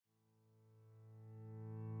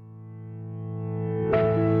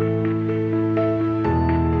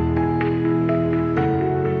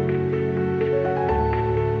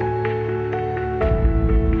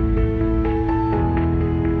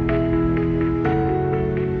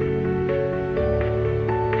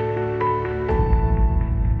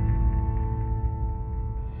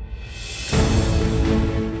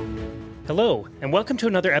and welcome to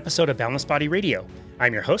another episode of Boundless Body Radio.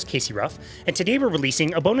 I'm your host, Casey Ruff, and today we're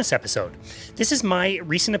releasing a bonus episode. This is my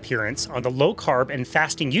recent appearance on the Low Carb and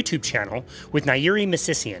Fasting YouTube channel with Nayiri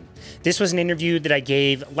Mississian. This was an interview that I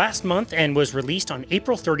gave last month and was released on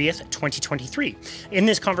April 30th, 2023. In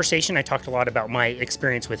this conversation, I talked a lot about my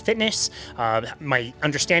experience with fitness, my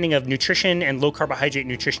understanding of nutrition and low carbohydrate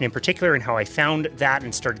nutrition in particular, and how I found that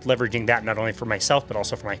and started leveraging that not only for myself, but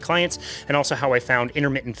also for my clients, and also how I found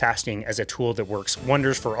intermittent fasting as a tool that works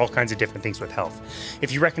wonders for all kinds of different things with health.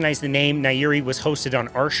 If you recognize the name, Nayiri was hosted on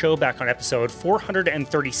our show back on episode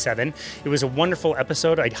 437. It was a wonderful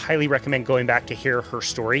episode. I'd highly recommend going back to hear her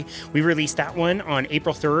story. We released that one on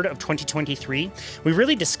April 3rd of 2023. We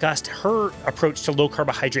really discussed her approach to low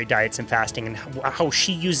carbohydrate diets and fasting and how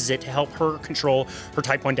she uses it to help her control her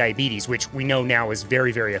type 1 diabetes, which we know now is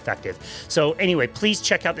very, very effective. So anyway, please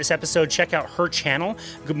check out this episode, check out her channel.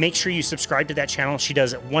 Make sure you subscribe to that channel. She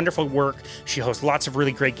does wonderful work. She hosts lots of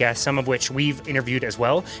really great guests, some of which we've interviewed as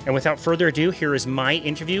well. And without further ado, here is my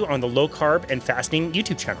interview on the Low Carb and Fasting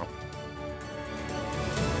YouTube channel.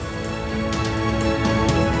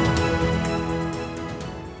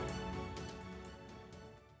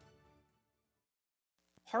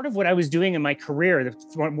 Part of what I was doing in my career,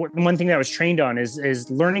 one thing that I was trained on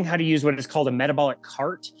is learning how to use what is called a metabolic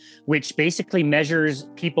cart, which basically measures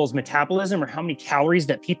people's metabolism or how many calories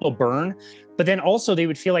that people burn. But then also they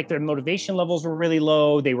would feel like their motivation levels were really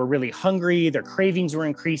low. They were really hungry. Their cravings were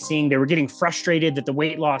increasing. They were getting frustrated that the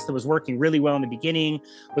weight loss that was working really well in the beginning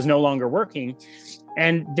was no longer working.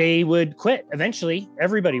 And they would quit. Eventually,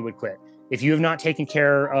 everybody would quit. If you have not taken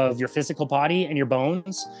care of your physical body and your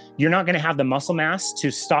bones, you're not going to have the muscle mass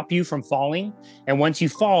to stop you from falling. And once you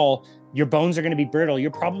fall, your bones are going to be brittle.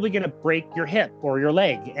 You're probably going to break your hip or your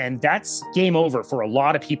leg. And that's game over for a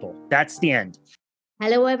lot of people. That's the end.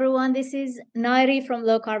 Hello, everyone. This is Nayiri from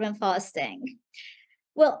Low Carb and Fasting.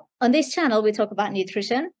 Well, on this channel, we talk about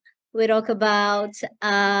nutrition. We talk about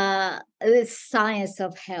the science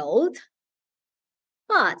of health.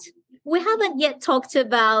 But we haven't yet talked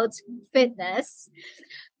about fitness.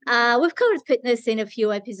 We've covered fitness in a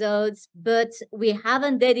few episodes, but we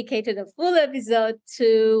haven't dedicated a full episode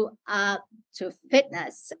to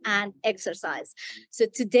fitness and exercise. So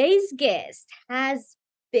today's guest has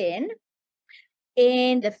been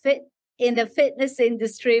in the fitness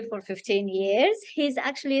industry for 15 years. He's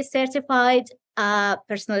actually a certified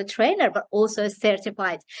personal trainer, but also a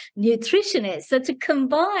certified nutritionist. So to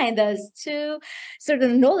combine those two sort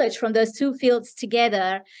of knowledge from those two fields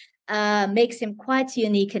together makes him quite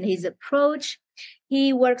unique in his approach.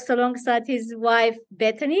 He works alongside his wife,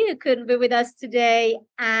 Bethany, who couldn't be with us today,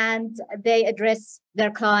 and they address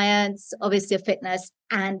their clients, obviously fitness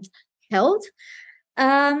and health.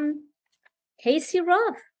 Casey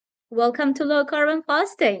Ruff, welcome to Low Carb and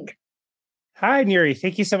Fasting. Hi, Nayiri.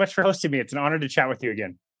 Thank you so much for hosting me. It's an honor to chat with you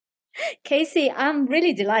again. Casey, I'm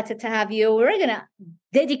really delighted to have you. We're going to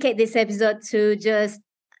dedicate this episode to just,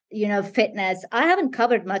 fitness. I haven't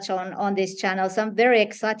covered much on this channel, so I'm very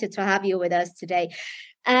excited to have you with us today.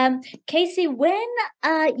 Casey, when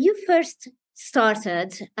you first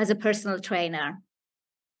started as a personal trainer?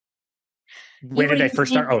 When did I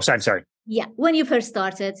first start? Oh, I'm sorry. Yeah, when you first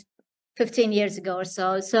started 15 years ago or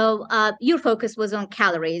so. So your focus was on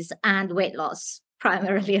calories and weight loss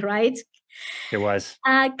primarily, right? It was.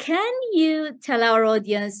 Can you tell our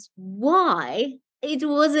audience why it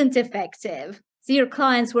wasn't effective? So your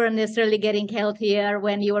clients weren't necessarily getting healthier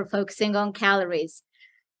when you were focusing on calories.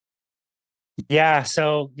 Yeah.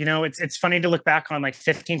 So, it's funny to look back on like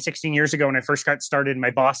 15, 16 years ago when I first got started.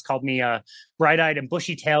 My boss called me bright-eyed and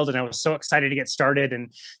bushy-tailed, and I was so excited to get started.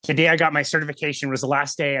 And the day I got my certification was the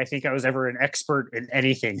last day I think I was ever an expert in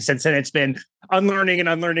anything. Since then, it's been unlearning and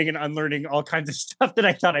unlearning and unlearning all kinds of stuff that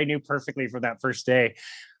I thought I knew perfectly from that first day.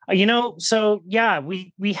 So yeah,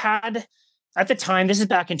 we had, at the time, this is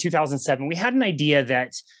back in 2007, we had an idea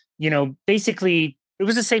that, basically it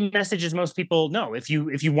was the same message as most people know. If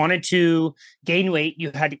you wanted to gain weight, you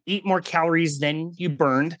had to eat more calories than you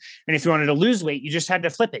burned. And if you wanted to lose weight, you just had to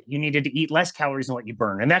flip it. You needed to eat less calories than what you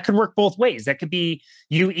burn. And that could work both ways. That could be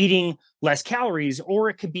you eating less calories, or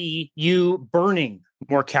it could be you burning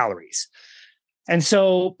more calories. And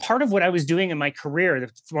so part of what I was doing in my career,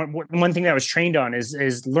 one thing that I was trained on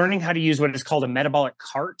is learning how to use what is called a metabolic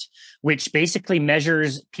cart, which basically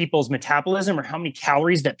measures people's metabolism or how many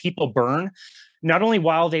calories that people burn. not only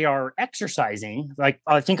while they are exercising, like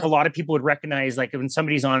I think a lot of people would recognize, like when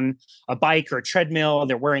somebody's on a bike or a treadmill,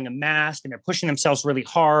 they're wearing a mask and they're pushing themselves really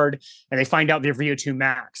hard and they find out their VO2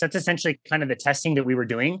 max. That's essentially kind of the testing that we were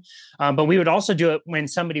doing. But we would also do it when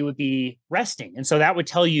somebody would be resting. And so that would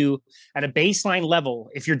tell you at a baseline level,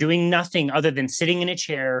 if you're doing nothing other than sitting in a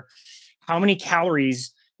chair, how many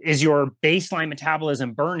calories is your baseline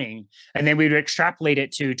metabolism burning? And then we would extrapolate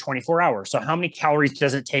it to 24 hours. So how many calories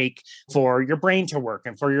does it take for your brain to work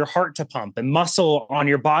and for your heart to pump, and muscle on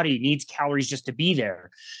your body needs calories just to be there.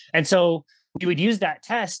 And so we would use that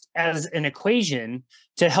test as an equation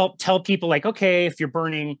to help tell people, like, okay, if you're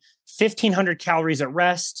burning 1,500 calories at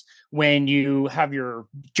rest, when you have your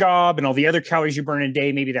job and all the other calories you burn a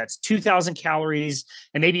day, maybe that's 2,000 calories.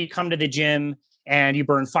 And maybe you come to the gym and you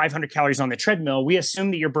burn 500 calories on the treadmill. We assume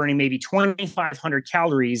that you're burning maybe 2,500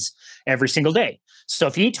 calories every single day. So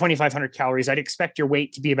if you eat 2,500 calories, I'd expect your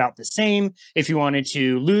weight to be about the same. If you wanted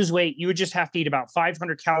to lose weight, you would just have to eat about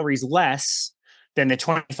 500 calories less than the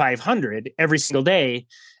 2,500 every single day.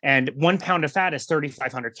 And 1 pound of fat is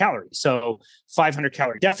 3,500 calories. So 500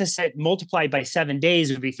 calorie deficit multiplied by 7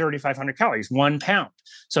 days would be 3,500 calories, 1 pound.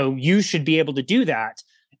 So you should be able to do that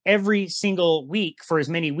every single week for as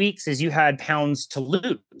many weeks as you had pounds to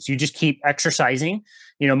lose. You just keep exercising,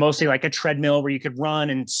 mostly like a treadmill where you could run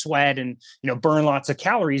and sweat and, burn lots of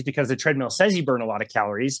calories because the treadmill says you burn a lot of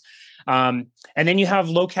calories. And then you have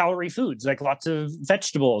low calorie foods, like lots of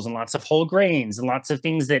vegetables and lots of whole grains and lots of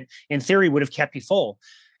things that in theory would have kept you full.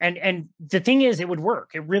 And the thing is, it would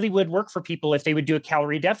work. It really would work for people if they would do a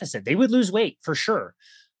calorie deficit. They would lose weight for sure.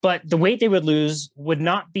 But the weight they would lose would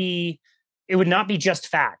not be just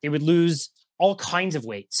fat. They would lose all kinds of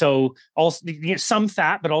weight. So also some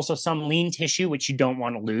fat, but also some lean tissue, which you don't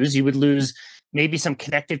want to lose. You would lose maybe some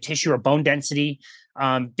connective tissue or bone density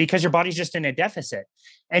because your body's just in a deficit.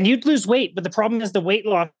 And you'd lose weight, but the problem is the weight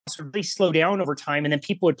loss would really slow down over time, and then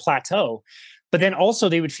people would plateau. But then also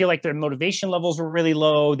they would feel like their motivation levels were really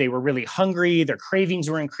low. They were really hungry. Their cravings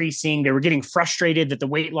were increasing. They were getting frustrated that the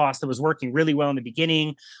weight loss that was working really well in the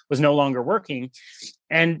beginning was no longer working.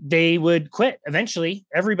 And they would quit. Eventually,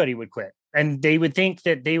 everybody would quit. And they would think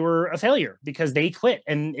that they were a failure because they quit.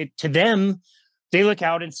 And to them, they look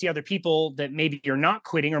out and see other people that maybe are not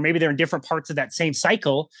quitting, or maybe they're in different parts of that same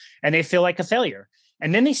cycle, and they feel like a failure.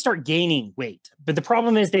 And then they start gaining weight. But the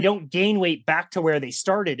problem is they don't gain weight back to where they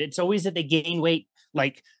started. It's always that they gain weight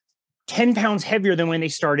like 10 pounds heavier than when they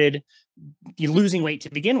started losing weight to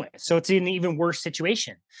begin with. So it's an even worse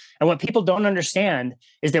situation. And what people don't understand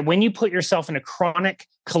is that when you put yourself in a chronic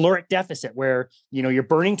caloric deficit where, you're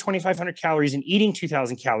burning 2,500 calories and eating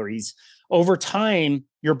 2,000 calories, over time,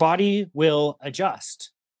 your body will adjust.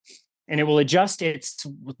 And it will adjust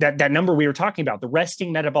that number we were talking about, the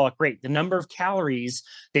resting metabolic rate, the number of calories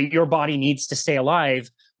that your body needs to stay alive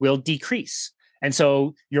will decrease. And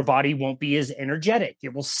so your body won't be as energetic.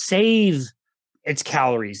 It will save its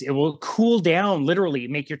calories. It will cool down, literally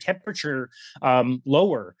make your temperature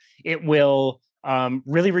lower. It will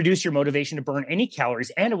really reduce your motivation to burn any calories,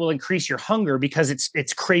 and it will increase your hunger because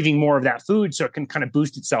it's craving more of that food, so it can kind of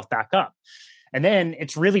boost itself back up. And then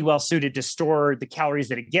it's really well suited to store the calories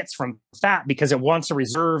that it gets from fat because it wants a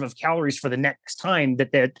reserve of calories for the next time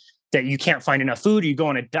that you can't find enough food, or you go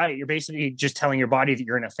on a diet. You're basically just telling your body that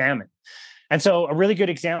you're in a famine. And so a really good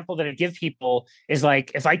example that I give people is,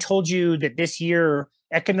 like, if I told you that this year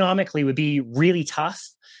economically would be really tough,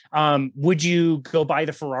 would you go buy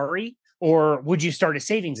the Ferrari, or would you start a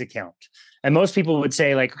savings account? And most people would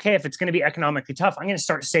say, like, okay, if it's going to be economically tough, I'm going to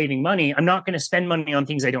start saving money. I'm not going to spend money on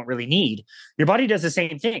things I don't really need. Your body does the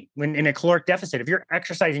same thing when in a caloric deficit. If you're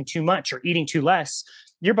exercising too much or eating too less,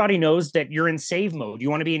 your body knows that you're in save mode. You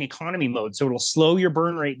want to be in economy mode. So it'll slow your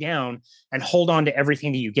burn rate down and hold on to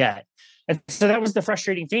everything that you get. And so that was the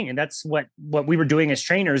frustrating thing. And that's what we were doing as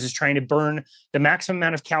trainers, is trying to burn the maximum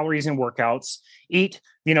amount of calories in workouts, eat,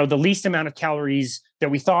 the least amount of calories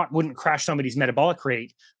that we thought wouldn't crash somebody's metabolic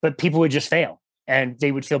rate, but people would just fail. And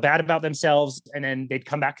they would feel bad about themselves, and then they'd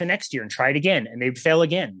come back the next year and try it again, and they'd fail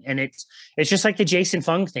again. And it's just like the Jason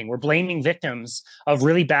Fung thing. We're blaming victims of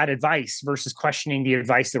really bad advice versus questioning the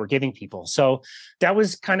advice that we're giving people. So that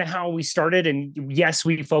was kind of how we started. And yes,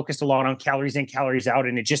 we focused a lot on calories in, calories out,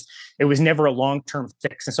 and it was never a long-term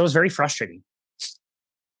fix. And so it was very frustrating.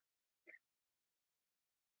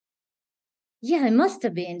 Yeah, it must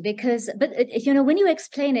have been but when you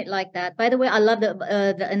explain it like that, by the way, I love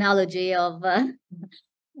the analogy of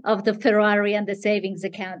the Ferrari and the savings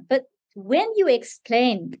account. But when you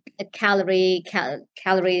explain a calorie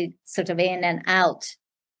sort of in and out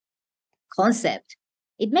concept,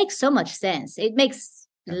 it makes so much sense. It makes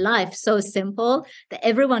life so simple that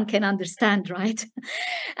everyone can understand, right?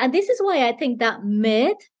 And this is why I think that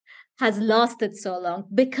myth has lasted so long,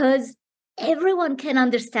 because everyone can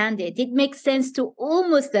understand it. It makes sense to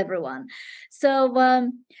almost everyone. So,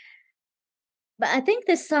 but I think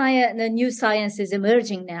the new science is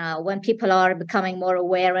emerging now when people are becoming more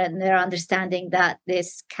aware and they're understanding that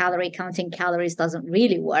this counting calories doesn't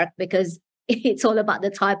really work, because it's all about the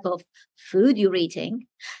type of food you're eating,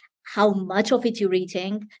 how much of it you're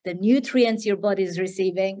eating, the nutrients your body is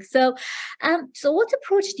receiving. So what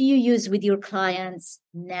approach do you use with your clients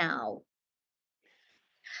now?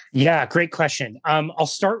 Yeah, great question. I'll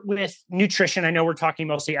start with nutrition. I know we're talking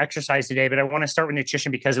mostly exercise today, but I want to start with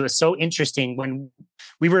nutrition because it was so interesting. When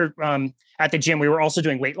we were at the gym, we were also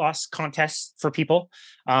doing weight loss contests for people.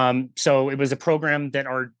 So it was a program that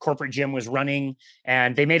our corporate gym was running,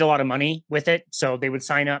 and they made a lot of money with it. So they would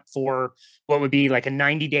sign up for what would be like a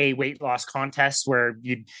 90-day weight loss contest where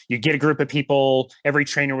you'd get a group of people. Every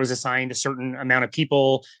trainer was assigned a certain amount of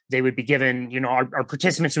people. They would be given, our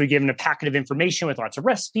participants would be given a packet of information with lots of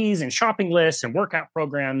recipes and shopping lists and workout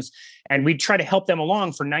programs. And we'd try to help them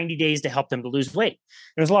along for 90 days to help them to lose weight.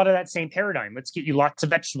 There's a lot of that same paradigm. Let's get you lots of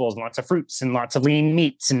vegetables and lots of fruits and lots of lean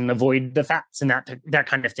meats and avoid the fats and that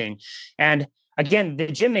kind of thing. And again, the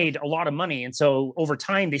gym made a lot of money. And so over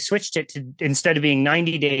time, they switched it to, instead of being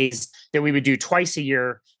 90 days that we would do twice a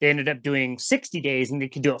year, they ended up doing 60 days and they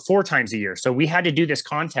could do it 4 times a year. So we had to do this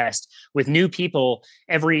contest with new people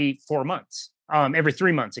every 4 months. Every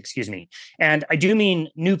 3 months, excuse me. And I do mean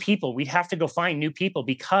new people. We'd have to go find new people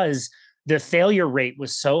because the failure rate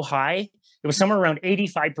was so high. It was somewhere around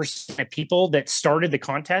 85% of people that started the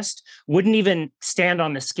contest wouldn't even stand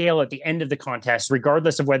on the scale at the end of the contest,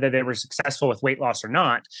 regardless of whether they were successful with weight loss or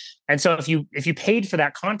not. And so if you paid for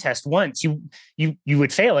that contest once, you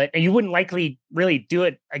would fail it, and you wouldn't likely really do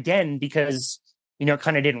it again because it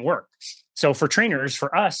kind of didn't work. So for trainers,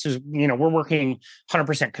 for us, we're working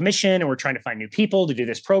 100% commission, and we're trying to find new people to do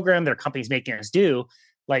this program that our company's making us do.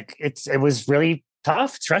 Like it was really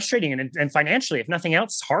tough, it's frustrating, and financially, if nothing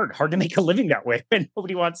else, hard to make a living that way. And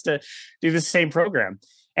nobody wants to do the same program.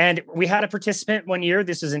 And we had a participant one year,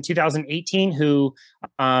 this was in 2018, who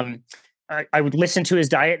I would listen to his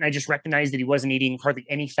diet, and I just recognized that he wasn't eating hardly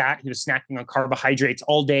any fat. He was snacking on carbohydrates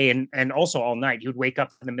all day and also all night. He would wake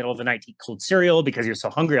up in the middle of the night to eat cold cereal because he was so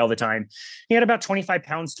hungry all the time. He had about 25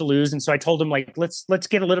 pounds to lose. And so I told him, like, let's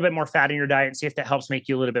get a little bit more fat in your diet and see if that helps make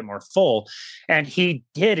you a little bit more full. And he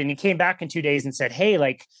did. And he came back in 2 days and said, hey,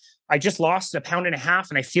 like, I just lost 1.5 pounds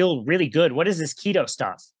and I feel really good. What is this keto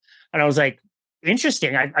stuff? And I was like,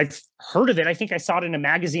 interesting. I've heard of it. I think I saw it in a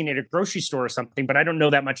magazine at a grocery store or something, but I don't know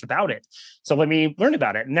that much about it. So let me learn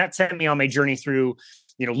about it. And that sent me on my journey through,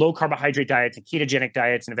 low carbohydrate diets and ketogenic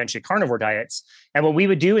diets and eventually carnivore diets. And what we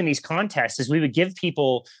would do in these contests is we would give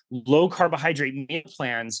people low carbohydrate meal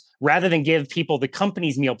plans rather than give people the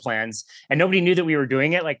company's meal plans. And nobody knew that we were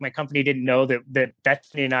doing it. Like my company didn't know that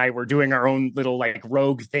Bethany and I were doing our own little like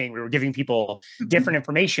rogue thing. We were giving people different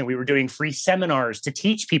information. We were doing free seminars to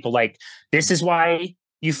teach people like, this is why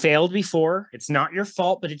you failed before. It's not your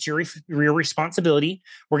fault, but it's your responsibility.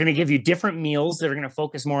 We're going to give you different meals that are going to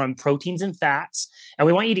focus more on proteins and fats. And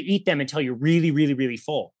we want you to eat them until you're really, really, really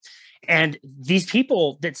full. And these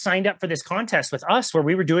people that signed up for this contest with us, where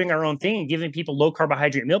we were doing our own thing and giving people low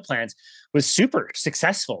carbohydrate meal plans, was super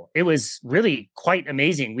successful. It was really quite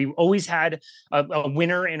amazing. We always had a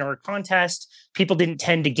winner in our contest. People didn't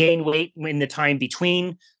tend to gain weight in the time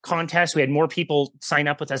between contests. We had more people sign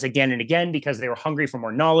up with us again and again because they were hungry for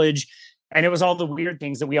more knowledge. And it was all the weird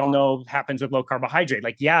things that we all know happens with low carbohydrate.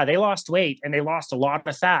 Like, yeah, they lost weight and they lost a lot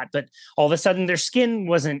of fat, but all of a sudden their skin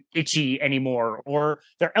wasn't itchy anymore, or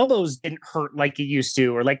their elbows didn't hurt like it used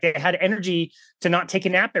to, or like they had energy to not take a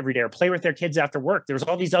nap every day or play with their kids after work. There was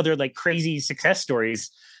all these other like crazy success stories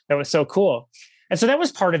that was so cool. And so that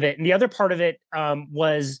was part of it. And the other part of it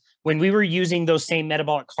was when we were using those same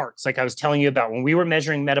metabolic carts, like I was telling you about, when we were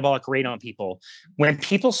measuring metabolic rate on people, when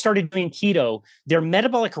people started doing keto, their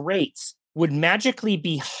metabolic rates would magically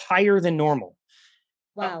be higher than normal.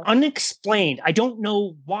 Wow. Unexplained. I don't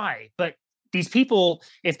know why, but these people,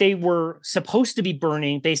 if they were supposed to be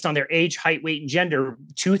burning based on their age, height, weight, and gender,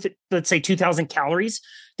 let's say 2,000 calories,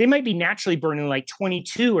 they might be naturally burning like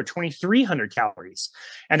 22 or 2,300 calories.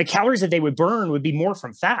 And the calories that they would burn would be more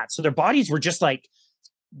from fat. So their bodies were just like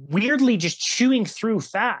weirdly just chewing through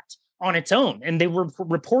fat on its own. And they were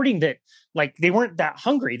reporting that like they weren't that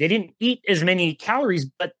hungry. They didn't eat as many calories,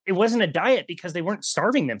 but it wasn't a diet because they weren't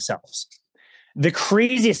starving themselves. The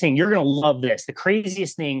craziest thing, you're going to love this. The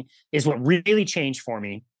craziest thing is what really changed for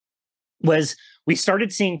me was we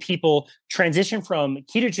started seeing people transition from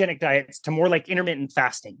ketogenic diets to more like intermittent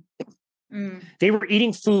fasting. They were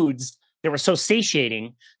eating foods that were so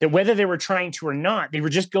satiating that whether they were trying to or not, they were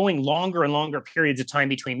just going longer and longer periods of time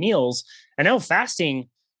between meals. And now fasting,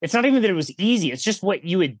 it's not even that it was easy. It's just what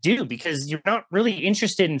you would do because you're not really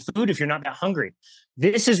interested in food if you're not that hungry.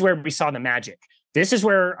 This is where we saw the magic. This is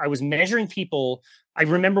where I was measuring people. I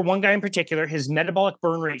remember one guy in particular, his metabolic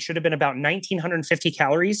burn rate should have been about 1,950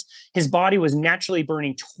 calories. His body was naturally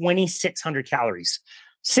burning 2,600 calories,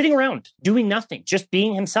 sitting around doing nothing, just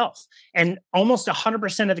being himself. And almost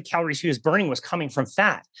 100% of the calories he was burning was coming from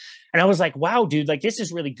fat. And I was like, wow, dude, like this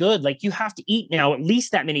is really good. Like you have to eat now at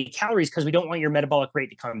least that many calories because we don't want your metabolic rate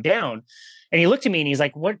to come down. And he looked at me and he's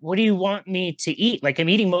like, what do you want me to eat? Like I'm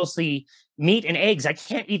eating mostly meat and eggs. I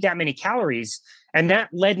can't eat that many calories. And that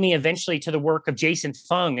led me eventually to the work of Jason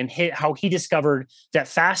Fung and how he discovered that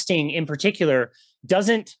fasting in particular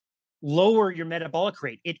doesn't lower your metabolic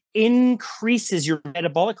rate. It increases your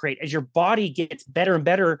metabolic rate as your body gets better and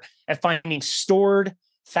better at finding stored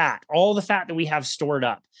fat, all the fat that we have stored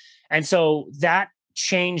up. And so that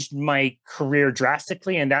changed my career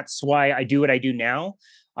drastically. And that's why I do what I do now.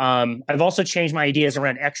 I've also changed my ideas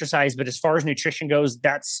around exercise, but as far as nutrition goes,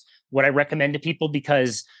 that's what I recommend to people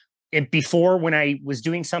because before when I was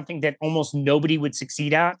doing something that almost nobody would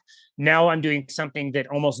succeed at, now I'm doing something that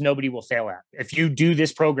almost nobody will fail at. If you do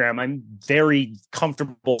this program, I'm very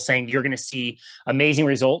comfortable saying you're going to see amazing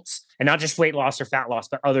results and not just weight loss or fat loss,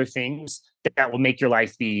 but other things that will make your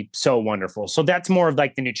life be so wonderful. So that's more of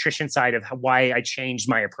like the nutrition side of why I changed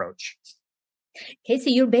my approach.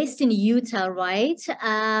 Casey, you're based in Utah, right?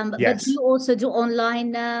 Yes. But do you also do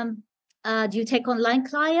online? Do you take online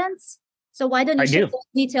clients? So why don't you share those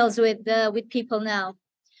details with people now?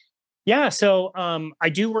 Yeah, so I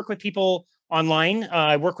do work with people online.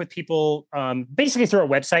 I work with people basically through our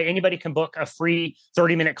website. Anybody can book a free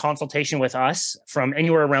 30-minute consultation with us from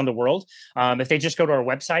anywhere around the world. If they just go to our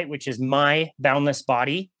website, which is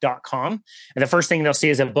myboundlessbody.com. And the first thing they'll see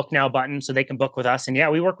is a book now button so they can book with us. And yeah,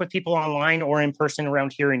 we work with people online or in person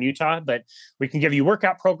around here in Utah, but we can give you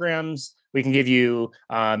workout programs. We can give you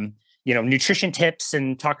nutrition tips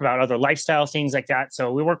and talk about other lifestyle things like that.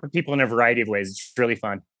 So we work with people in a variety of ways. It's really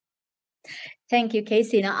fun. Thank you,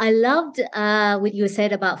 Casey. Now, I loved what you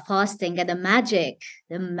said about fasting and the magic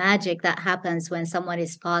that happens when someone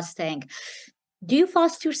is fasting. Do you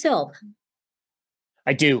fast yourself?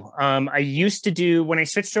 I do. I used to do, when I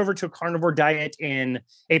switched over to a carnivore diet in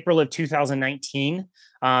April of 2019,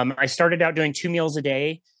 I started out doing 2 meals a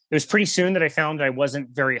day. It was pretty soon that I found that I wasn't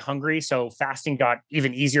very hungry. So fasting got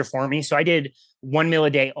even easier for me. So I did 1 meal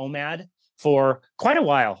a day OMAD for quite a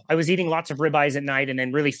while. I was eating lots of ribeyes at night and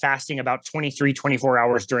then really fasting about 24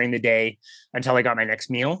 hours during the day until I got my next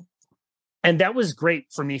meal. And that was great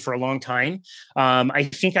for me for a long time. I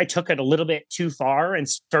think I took it a little bit too far and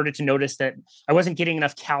started to notice that I wasn't getting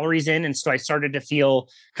enough calories in. And so I started to feel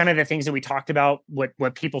kind of the things that we talked about,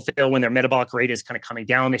 what people feel when their metabolic rate is kind of coming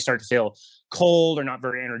down. They start to feel cold or not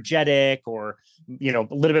very energetic or, a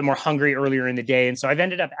little bit more hungry earlier in the day. And so I've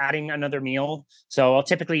ended up adding another meal. So I'll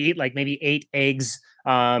typically eat like maybe 8 eggs,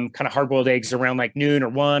 kind of hard-boiled eggs around like noon or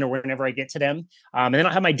 1 or whenever I get to them. And then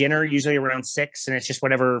I'll have my dinner usually around 6, and it's just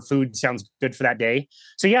whatever food sounds good for that day.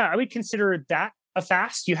 So yeah, I would consider that a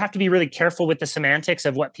fast. You have to be really careful with the semantics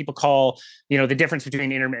of what people call, the difference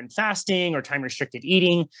between intermittent fasting or time restricted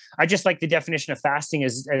eating. I just like the definition of fasting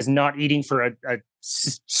as not eating for a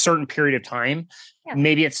certain period of time. Yeah.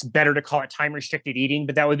 Maybe it's better to call it time restricted eating,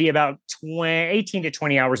 but that would be about 18 to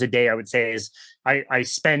 20 hours a day. I would say is I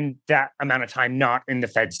spend that amount of time not in the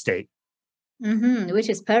fed state. Which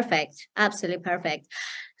is perfect. Absolutely perfect.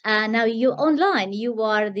 Now you online, you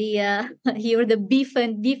are you're the beef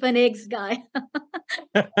and eggs guy.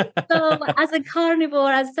 So as a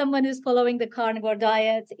carnivore, as someone who's following the carnivore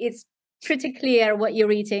diet, it's pretty clear what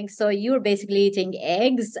you're eating. So you're basically eating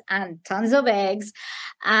eggs and tons of eggs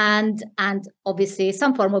and obviously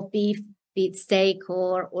some form of beef, be it steak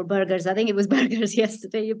or burgers. I think it was burgers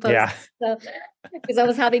yesterday you posted. Yeah. So, because I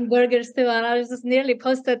was having burgers too, and I was just nearly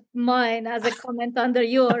posted mine as a comment under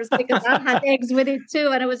yours because I had eggs with it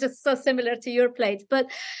too, and it was just so similar to your plate. But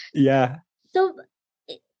yeah. So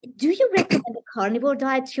do you recommend a carnivore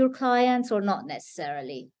diet to your clients or not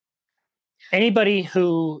necessarily? Anybody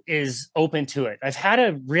who is open to it. I've had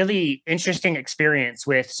a really interesting experience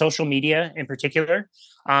with social media in particular.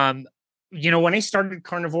 When I started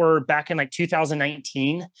carnivore back in like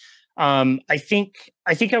 2019, I think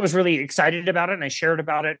I was really excited about it and I shared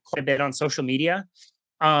about it quite a bit on social media.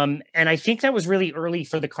 And I think that was really early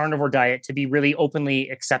for the carnivore diet to be really openly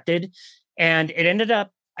accepted. And it ended up,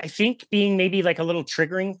 I think, being maybe like a little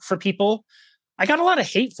triggering for people. I got a lot of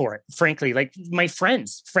hate for it, frankly. Like my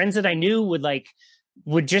friends that I knew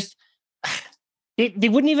would just, they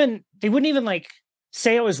wouldn't even like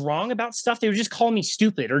say I was wrong about stuff. They would just call me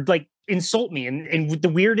stupid or like insult me in the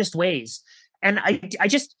weirdest ways. And I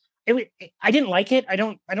didn't like it. I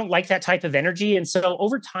don't like that type of energy. And so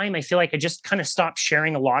over time, I feel like I just kind of stopped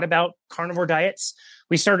sharing a lot about carnivore diets.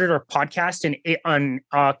 We started our podcast on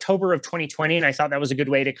October of 2020, and I thought that was a good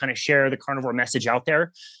way to kind of share the carnivore message out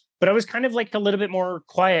there. But I was kind of like a little bit more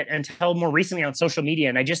quiet until more recently on social media.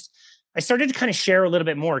 And I started to kind of share a little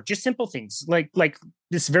bit more, just simple things like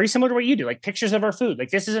this, very similar to what you do, like pictures of our food.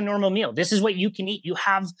 Like, this is a normal meal. This is what you can eat. You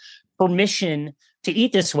have permission to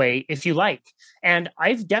eat this way if you like. And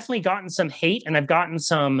I've definitely gotten some hate, and I've gotten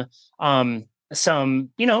some, not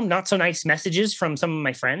so nice messages from some of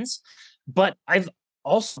my friends, but I've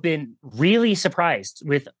also been really surprised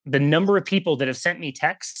with the number of people that have sent me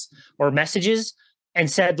texts or messages and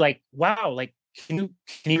said like, wow, like, can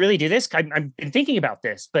you really do this? I've been thinking about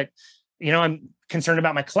this, but I'm concerned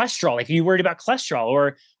about my cholesterol. Like, are you worried about cholesterol?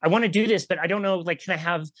 Or I want to do this, but I don't know, like, can I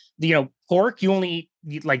have pork? You only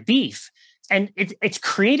eat like beef. And it's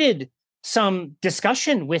created some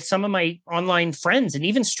discussion with some of my online friends and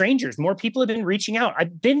even strangers. More people have been reaching out.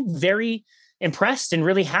 I've been very impressed and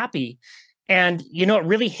really happy. And, it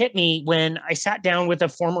really hit me when I sat down with a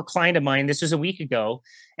former client of mine. This was a week ago,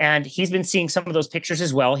 and he's been seeing some of those pictures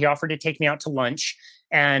as well. He offered to take me out to lunch,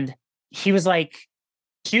 and he was like,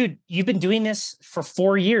 dude, you've been doing this for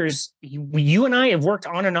 4 years. You and I have worked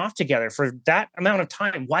on and off together for that amount of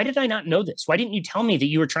time. Why did I not know this? Why didn't you tell me that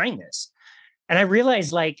you were trying this? And I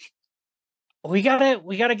realized, like, we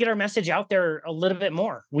gotta get our message out there a little bit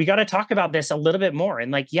more. We got to talk about this a little bit more.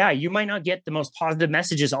 And like, yeah, you might not get the most positive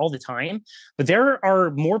messages all the time, but there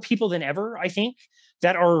are more people than ever, I think,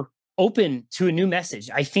 that are open to a new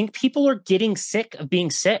message. I think people are getting sick of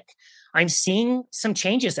being sick. I'm seeing some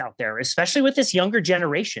changes out there, especially with this younger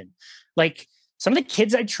generation. Like, some of the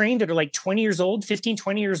kids I trained that are like 20 years old, 15,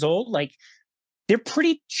 20 years old, like, they're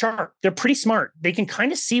pretty sharp. They're pretty smart. They can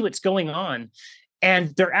kind of see what's going on.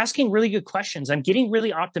 And they're asking really good questions. I'm getting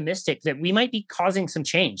really optimistic that we might be causing some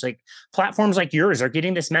change. Like, platforms like yours are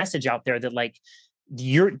getting this message out there that, like,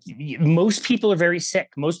 most people are very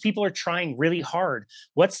sick. Most people are trying really hard.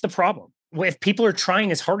 What's the problem? If people are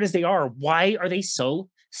trying as hard as they are, why are they so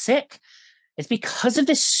sick? It's because of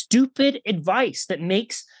this stupid advice that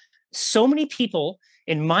makes so many people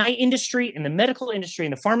in my industry, in the medical industry,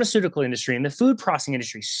 in the pharmaceutical industry, in the food processing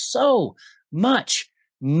industry, so much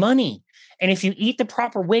money. And if you eat the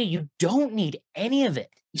proper way, you don't need any of it.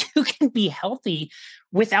 You can be healthy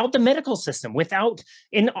without the medical system,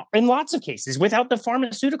 in lots of cases, without the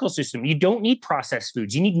pharmaceutical system. You don't need processed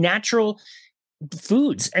foods. You need natural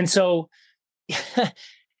foods. And so,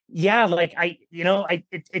 yeah, like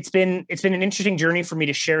it's been an interesting journey for me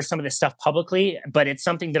to share some of this stuff publicly, but it's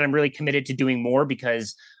something that I'm really committed to doing more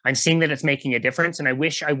because I'm seeing that it's making a difference. And I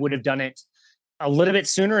wish I would have done it a little bit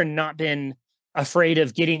sooner and not been afraid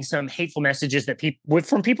of getting some hateful messages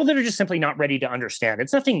from people that are just simply not ready to understand.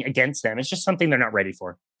 It's nothing against them. It's just something they're not ready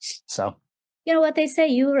for. So, you know what they say,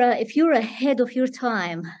 if you're ahead of your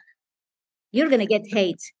time, you're going to get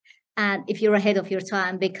hate. And if you're ahead of your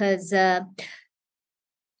time, because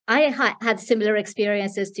I had similar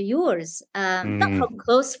experiences to yours, not from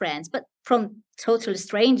close friends, but from total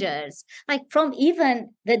strangers, like from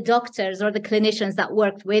even the doctors or the clinicians that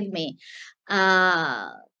worked with me.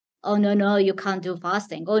 Oh, no, you can't do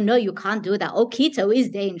fasting. Oh, no, you can't do that. Oh, keto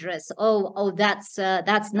is dangerous. Oh, that's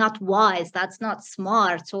not wise. That's not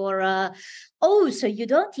smart. Or, so you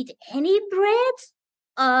don't eat any bread?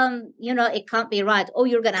 It can't be right. Oh,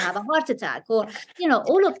 you're going to have a heart attack, or,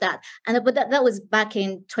 all of that. But that was back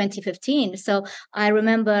in 2015. So I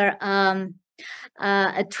remember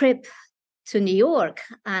a trip to New York,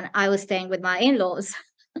 and I was staying with my in-laws.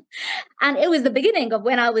 And it was the beginning of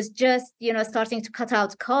when I was just, starting to cut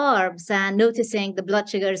out carbs and noticing the blood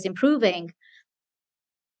sugars improving.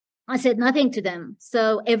 I said nothing to them.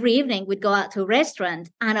 So every evening we'd go out to a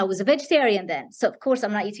restaurant, and I was a vegetarian then. So, of course,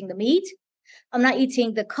 I'm not eating the meat. I'm not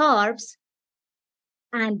eating the carbs.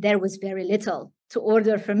 And there was very little to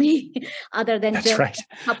order for me other than just a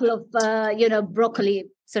couple of, broccoli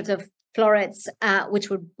sort of florets, which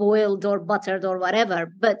were boiled or buttered or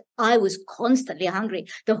whatever. But I was constantly hungry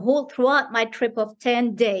throughout my trip of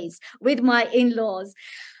 10 days with my in-laws,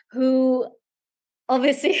 who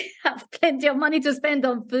obviously have plenty of money to spend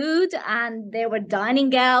on food, and they were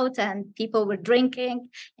dining out and people were drinking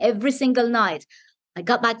every single night. I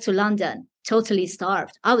got back to London totally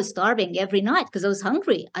starved. I was starving every night because I was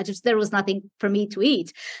hungry. There was nothing for me to eat.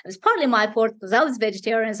 It was partly my fault because I was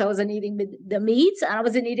vegetarian, so I wasn't eating the meat and I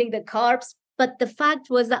wasn't eating the carbs. But the fact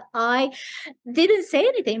was that I didn't say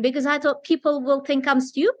anything because I thought people will think I'm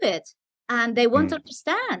stupid and they won't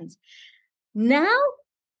understand. Now,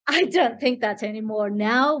 I don't think that anymore.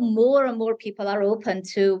 Now, more and more people are open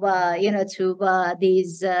to,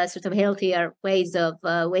 these sort of healthier ways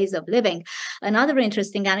of living. Another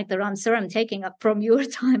interesting anecdote. I'm sorry, I'm taking up from your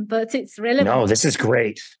time, but it's relevant. No, this is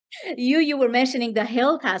great. You were mentioning the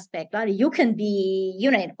health aspect. Right? You can be,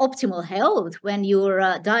 in optimal health when your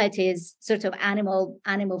diet is sort of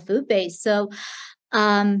animal food based. So,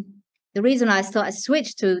 the reason I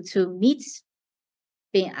switched to meat,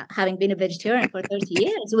 having been a vegetarian for 30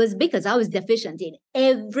 years, was because I was deficient in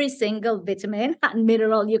every single vitamin and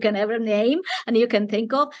mineral you can ever name and you can think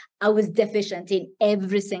of. I was deficient in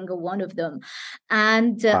every single one of them,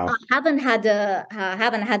 and Wow. I haven't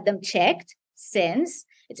had them checked since.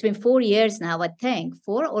 It's been 4 years now, I think,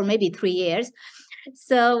 4 or maybe 3 years.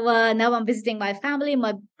 So now I'm visiting my family.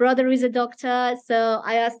 My brother is a doctor, so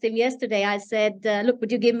I asked him yesterday. I said, "Look,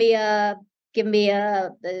 would you give me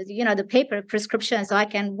the paper prescription so I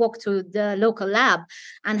can walk to the local lab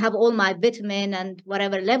and have all my vitamin and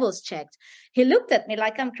whatever levels checked?" He looked at me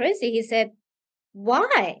like I'm crazy. He said,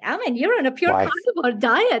 "Why? I mean, you're on a pure carnivore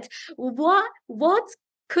diet. What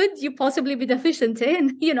could you possibly be deficient in?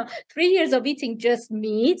 3 years of eating just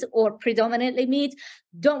meat or predominantly meat.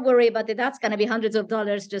 Don't worry about it. That's going to be hundreds of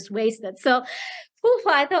dollars just wasted." So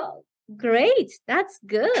I thought, great, that's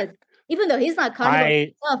good. Even though he's not carnivore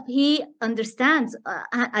himself, he understands.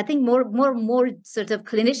 I think more sort of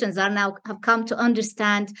clinicians have come to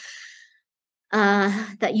understand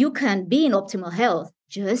that you can be in optimal health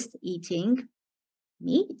just eating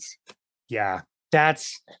meat. Yeah,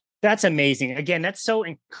 that's amazing. Again, that's so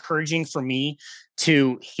encouraging for me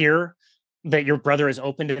to hear that your brother is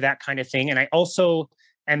open to that kind of thing. And I also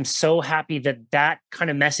am so happy that kind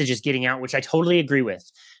of message is getting out, which I totally agree with.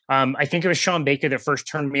 I think it was Sean Baker that first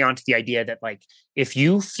turned me on to the idea that, like, if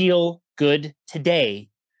you feel good today,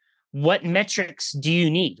 what metrics do you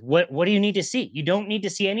need? What do you need to see? You don't need to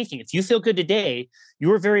see anything. If you feel good today,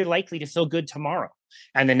 you are very likely to feel good tomorrow,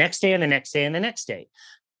 and the next day, and the next day, and the next day.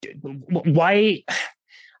 Why?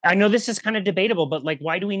 I know this is kind of debatable, but like,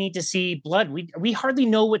 why do we need to see blood? We hardly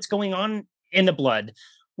know what's going on in the blood.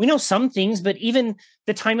 We know some things, but even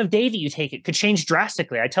the time of day that you take it could change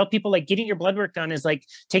drastically. I tell people, like, getting your blood work done is like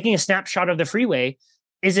taking a snapshot of the freeway.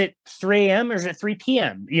 Is it 3 a.m. or is it 3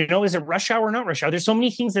 p.m.? Is it rush hour or not rush hour? There's so many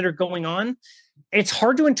things that are going on. It's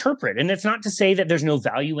hard to interpret. And it's not to say that there's no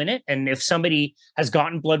value in it. And if somebody has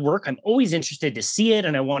gotten blood work, I'm always interested to see it.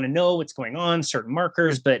 And I want to know what's going on, certain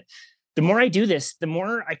markers. But the more I do this, the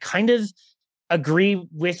more I kind of agree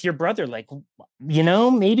with your brother. Like,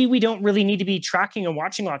 maybe we don't really need to be tracking and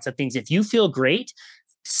watching lots of things. If you feel great,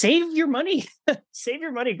 save your money,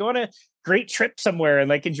 go on a great trip somewhere and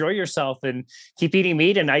like enjoy yourself and keep eating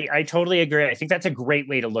meat. And I totally agree. I think that's a great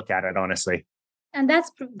way to look at it, honestly. And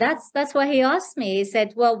that's why he asked me. He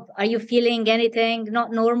said, "Well, are you feeling anything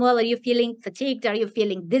not normal? Are you feeling fatigued? Are you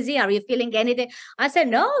feeling dizzy? Are you feeling anything?" I said,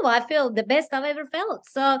 "No, I feel the best I've ever felt."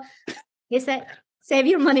 So he said, "Save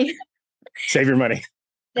your money." Save your money.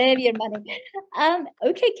 Save your money.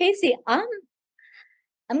 Okay, Casey, I'm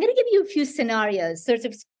going to give you a few scenarios, sort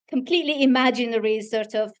of completely imaginary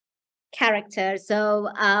sort of character. So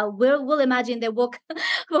we'll imagine they walk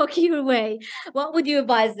your way. What would you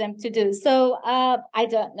advise them to do? So I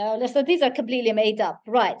don't know. So these are completely made up,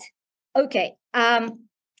 right? Okay.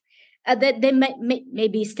 They may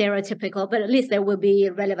be stereotypical, but at least they will be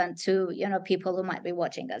relevant to people who might be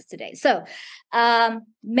watching us today. So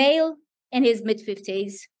male in his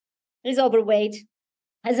mid-50s, he's overweight,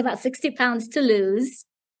 has about 60 pounds to lose.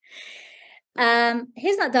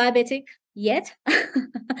 He's not diabetic yet.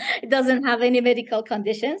 He doesn't have any medical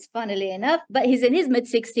conditions, funnily enough, but he's in his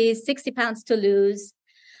mid-60s, 60 pounds to lose.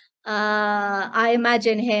 I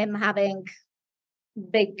imagine him having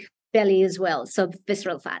big belly as well, so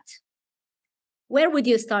visceral fat. Where would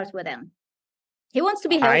you start with him? He wants to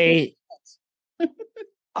be healthy.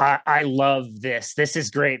 I love this. This is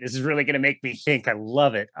great. This is really going to make me think. I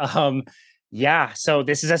love it. Yeah. So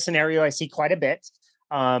this is a scenario I see quite a bit.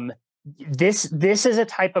 This is a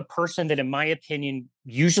type of person that, in my opinion,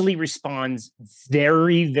 usually responds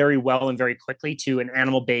very, very well and very quickly to an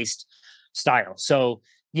animal-based style. So,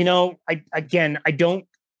 I don't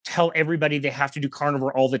tell everybody they have to do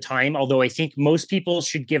carnivore all the time, although I think most people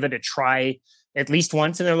should give it a try at least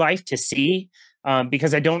once in their life to see,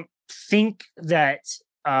 because I don't think that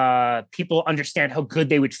people understand how good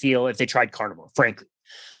they would feel if they tried carnivore, frankly.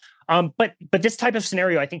 But this type of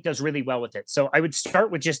scenario, I think, does really well with it. So I would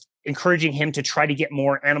start with just encouraging him to try to get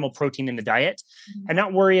more animal protein in the diet and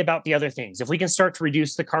not worry about the other things. If we can start to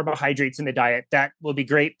reduce the carbohydrates in the diet, that will be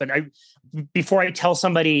great. But before I tell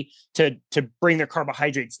somebody to bring their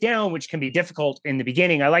carbohydrates down, which can be difficult in the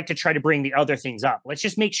beginning, I like to try to bring the other things up. Let's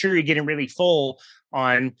just make sure you're getting really full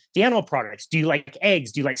on the animal products. Do you like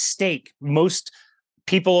eggs? Do you like steak? Most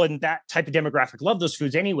people in that type of demographic love those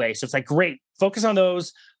foods anyway. So it's like, great, focus on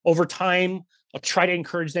those. Over time, I'll try to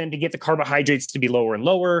encourage them to get the carbohydrates to be lower and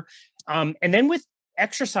lower. And then with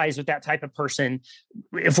exercise with that type of person,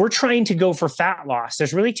 if we're trying to go for fat loss,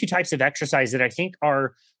 there's really two types of exercise that I think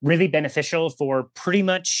are really beneficial for pretty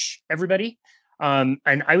much everybody. And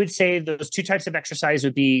I would say those two types of exercise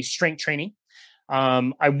would be strength training.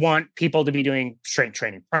 I want people to be doing strength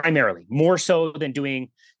training primarily, more so than doing,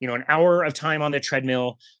 an hour of time on the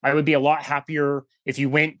treadmill. I would be a lot happier if you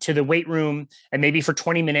went to the weight room and maybe for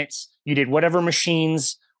 20 minutes, you did whatever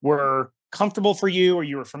machines were comfortable for you or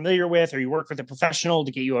you were familiar with, or you work with a professional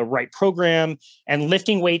to get you a right program, and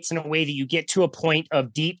lifting weights in a way that you get to a point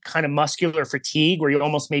of deep kind of muscular fatigue where you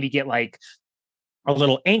almost maybe get like a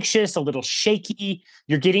little anxious, a little shaky.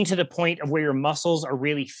 You're getting to the point of where your muscles are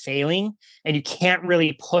really failing and you can't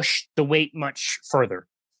really push the weight much further.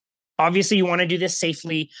 Obviously, you want to do this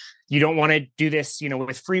safely. You don't want to do this,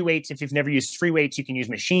 with free weights. If you've never used free weights, you can use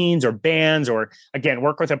machines or bands, or again,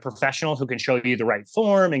 work with a professional who can show you the right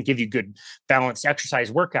form and give you good balanced exercise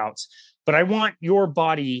workouts. But I want your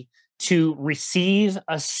body to receive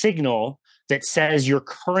a signal that says your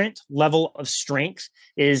current level of strength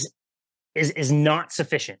is not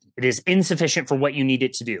sufficient. It is insufficient for what you need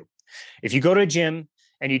it to do. If you go to a gym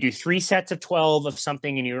and you do 3 sets of 12 of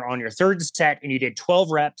something and you're on your third set and you did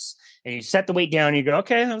 12 reps and you set the weight down and you go,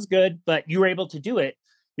 okay, that was good, but you were able to do it.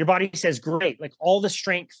 Your body says, great, like all the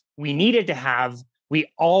strength we needed to have, we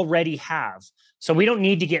already have. So we don't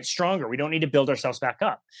need to get stronger. We don't need to build ourselves back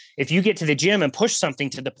up. If you get to the gym and push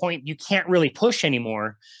something to the point you can't really push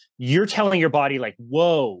anymore, you're telling your body like,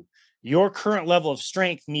 whoa, your current level of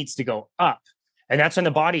strength needs to go up. And that's when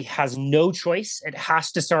the body has no choice. It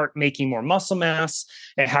has to start making more muscle mass.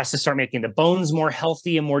 It has to start making the bones more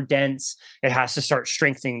healthy and more dense. It has to start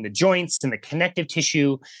strengthening the joints and the connective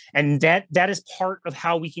tissue. And that is part of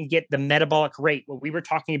how we can get the metabolic rate, what we were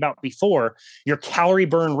talking about before, your calorie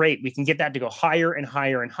burn rate. We can get that to go higher and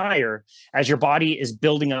higher and higher as your body is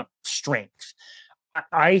building up strength.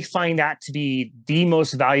 I find that to be the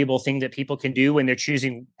most valuable thing that people can do when they're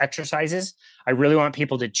choosing exercises. I really want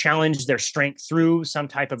people to challenge their strength through some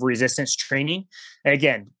type of resistance training. And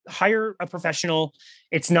again, hire a professional.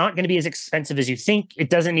 It's not going to be as expensive as you think. It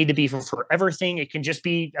doesn't need to be for forever thing. It can just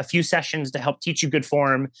be a few sessions to help teach you good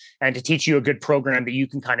form and to teach you a good program that you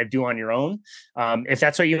can kind of do on your own, if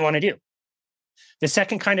that's what you want to do. The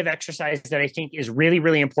second kind of exercise that I think is really,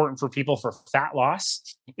 really important for people for fat loss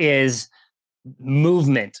is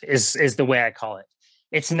movement is the way I call it.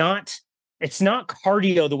 It's not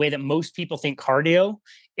cardio the way that most people think cardio.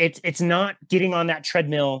 It's not getting on that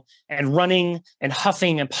treadmill and running and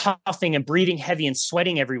huffing and puffing and breathing heavy and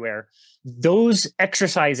sweating everywhere. Those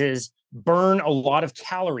exercises burn a lot of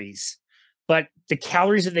calories, but the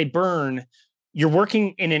calories that they burn, you're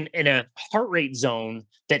working in a heart rate zone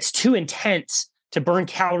that's too intense to burn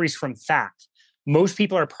calories from fat. Most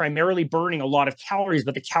people are primarily burning a lot of calories,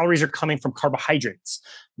 but the calories are coming from carbohydrates,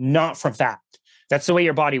 not from fat. That's the way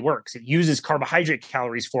your body works. It uses carbohydrate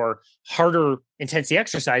calories for harder intensity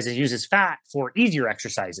exercises, uses fat for easier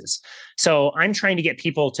exercises. So I'm trying to get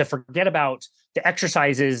people to forget about the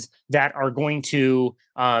exercises that are going to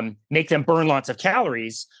make them burn lots of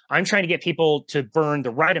calories. I'm trying to get people to burn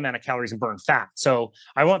the right amount of calories and burn fat. So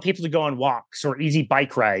I want people to go on walks or easy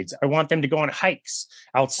bike rides. I want them to go on hikes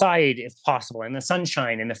outside if possible, in the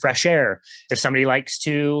sunshine, in the fresh air. If somebody likes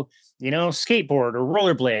to, skateboard or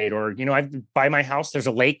rollerblade, or, by my house, there's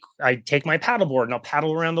a lake. I take my paddleboard and I'll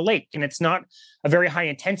paddle around the lake. And it's not a very high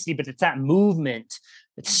intensity, but it's that movement.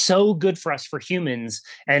 It's so good for us, for humans.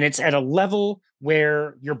 And it's at a level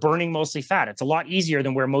where you're burning mostly fat. It's a lot easier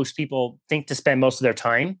than where most people think to spend most of their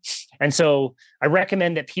time. And so I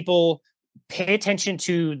recommend that people pay attention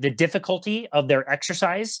to the difficulty of their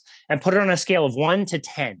exercise and put it on a scale of 1 to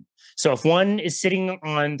 10. So if 1 is sitting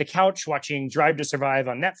on the couch watching Drive to Survive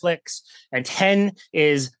on Netflix, and 10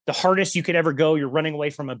 is the hardest you could ever go, you're running away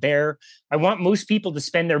from a bear, I want most people to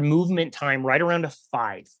spend their movement time right around a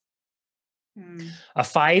 5. A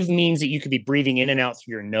 5 means that you could be breathing in and out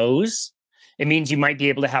through your nose. It means you might be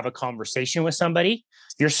able to have a conversation with somebody.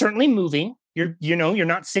 You're certainly moving. you're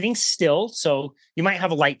not sitting still. So you might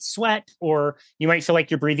have a light sweat, or you might feel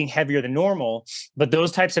like you're breathing heavier than normal. But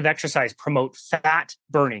those types of exercise promote fat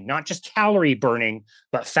burning, not just calorie burning,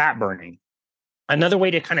 but fat burning. Another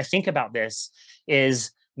way to kind of think about this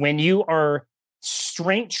is when you are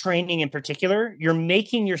strength training in particular, you're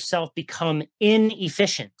making yourself become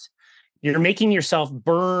inefficient. You're making yourself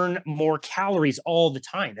burn more calories all the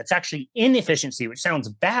time. That's actually inefficiency, which sounds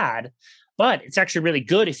bad, but it's actually really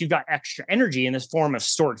good if you've got extra energy in this form of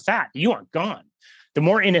stored fat. You want gone. The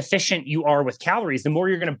more inefficient you are with calories, the more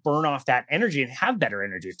you're going to burn off that energy and have better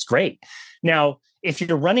energy. It's great. Now, if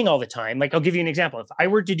you're running all the time, like I'll give you an example. If I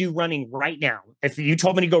were to do running right now, if you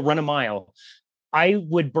told me to go run a mile, I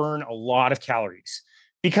would burn a lot of calories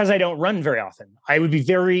because I don't run very often. I would be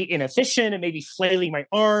very inefficient and maybe flailing my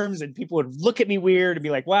arms, and people would look at me weird and be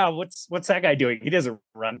like, wow, what's that guy doing? He doesn't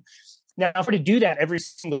run. Now, if I were to do that every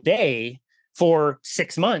single day for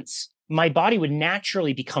 6 months, my body would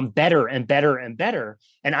naturally become better and better and better.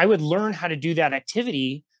 And I would learn how to do that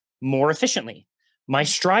activity more efficiently. My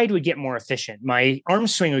stride would get more efficient. My arm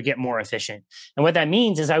swing would get more efficient. And what that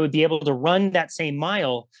means is I would be able to run that same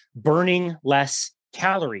mile burning less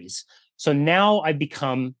calories. So now I've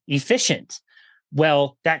become efficient.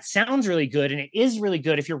 Well, that sounds really good. And it is really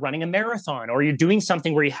good if you're running a marathon or you're doing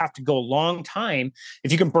something where you have to go a long time.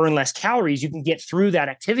 If you can burn less calories, you can get through that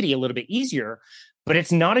activity a little bit easier. But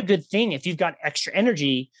it's not a good thing if you've got extra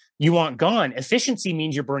energy you want gone. Efficiency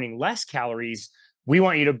means you're burning less calories. We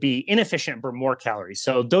want you to be inefficient and burn more calories.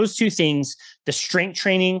 So those two things, the strength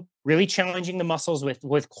training, really challenging the muscles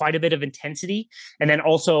with quite a bit of intensity, and then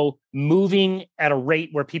also moving at a rate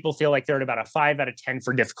where people feel like they're at about a 5 out of 10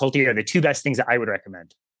 for difficulty, are the two best things that I would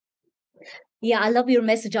recommend. Yeah, I love your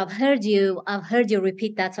message. I've heard you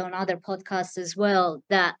repeat that on other podcasts as well,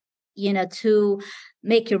 that, to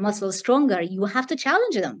make your muscles stronger, you have to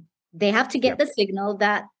challenge them. They have to get the signal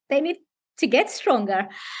that they need to get stronger.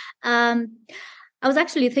 I was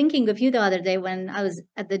actually thinking of you the other day when I was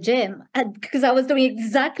at the gym, because I was doing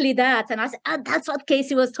exactly that. And I said, that's what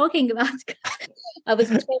Casey was talking about. I was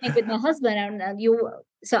training with my husband,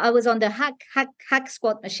 so I was on the hack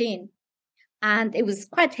squat machine, and it was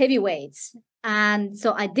quite heavy weights. And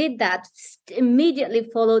so I did that, immediately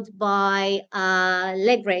followed by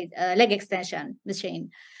leg extension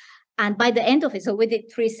machine. And by the end of it, so we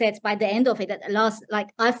did 3 sets. By the end of it, at last,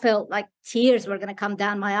 I felt like tears were going to come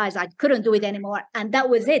down my eyes. I couldn't do it anymore. And that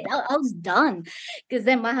was it. I was done. Because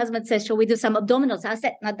then my husband said, shall we do some abdominals? I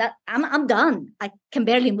said, no, I'm done. I can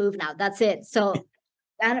barely move now. That's it. So,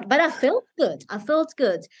 but I felt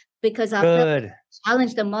good. Because I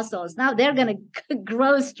challenged the muscles. Now they're going to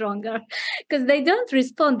grow stronger because they don't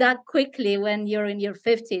respond that quickly when you're in your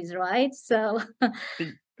 50s, right? So...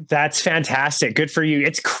 That's fantastic. Good for you.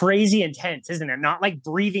 It's crazy intense, isn't it? Not like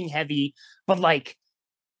breathing heavy, but like,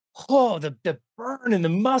 the burn in the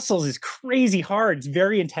muscles is crazy hard. It's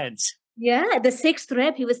very intense. Yeah. The 6th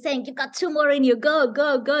rep, he was saying, you've got 2 more in you. Go.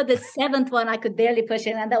 The 7th one, I could barely push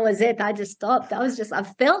in. And that was it. I just stopped. I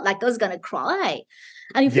felt like I was going to cry.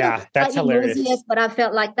 I mean, that's hilarious. Yes, but I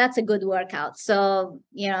felt like that's a good workout. So,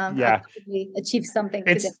 I probably achieved something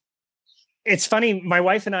today. It's funny. My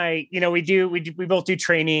wife and I, we both do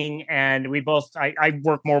training, and I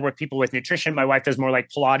work more with people with nutrition. My wife does more like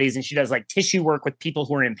Pilates, and she does like tissue work with people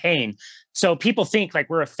who are in pain. So people think like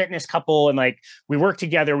we're a fitness couple and like we work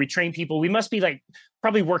together, we train people. We must be like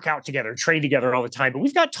probably work out together, train together all the time, but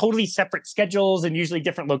we've got totally separate schedules and usually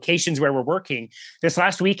different locations where we're working. This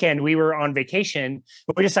last weekend, we were on vacation,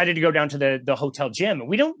 but we decided to go down to the hotel gym.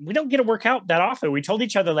 We don't get to work out that often. We told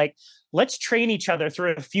each other, like, let's train each other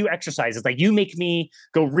through a few exercises. Like, you make me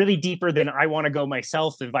go really deeper than I want to go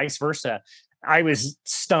myself, and vice versa. I was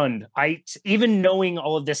stunned. Even knowing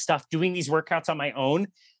all of this stuff, doing these workouts on my own,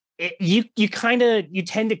 you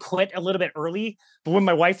tend to quit a little bit early. But when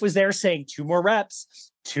my wife was there saying 2 more reps,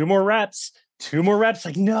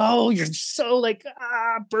 like, no, you're so like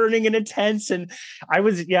burning and intense. And I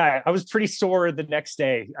was pretty sore the next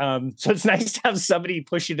day. So it's nice to have somebody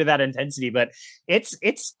push you to that intensity, but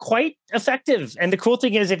it's quite effective. And the cool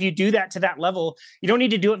thing is, if you do that to that level, you don't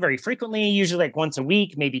need to do it very frequently, usually like once a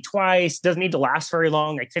week, maybe twice. Doesn't need to last very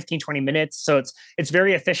long, like 15, 20 minutes. So it's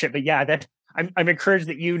very efficient. But yeah, I'm encouraged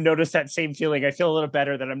that you notice that same feeling. I feel a little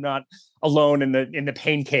better that I'm not alone in the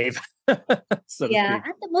pain cave. So and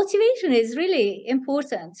the motivation is really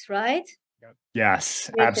important, right?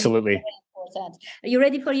 Yes, absolutely. Important. Are you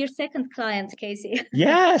ready for your second client, Casey?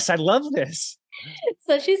 Yes, I love this.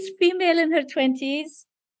 So she's female in her 20s.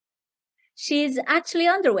 She's actually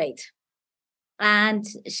underweight, and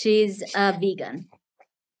she's a vegan.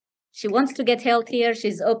 She wants to get healthier.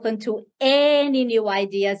 She's open to any new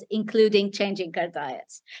ideas, including changing her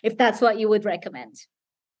diet, if that's what you would recommend.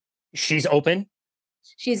 She's open?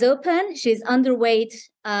 She's open. She's underweight,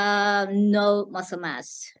 no muscle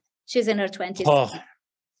mass. She's in her 20s. Oh,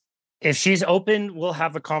 if she's open, we'll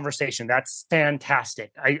have a conversation. That's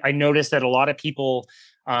fantastic. I noticed that a lot of people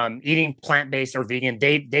eating plant-based or vegan,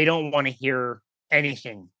 they don't want to hear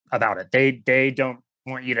anything about it. They don't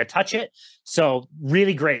want you to touch it. So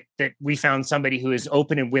really great that we found somebody who is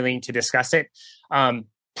open and willing to discuss it.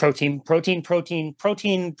 Protein,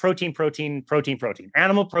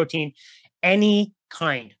 animal protein, any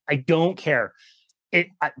kind. I don't care.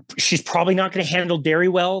 She's probably not going to handle dairy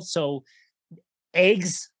well. So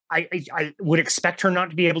eggs, I would expect her not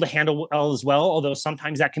to be able to handle well as well, although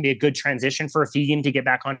sometimes that can be a good transition for a vegan to get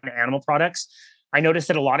back onto animal products. I noticed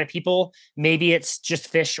that a lot of people, maybe it's just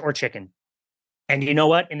fish or chicken. And you know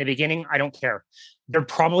what? In the beginning, I don't care. They're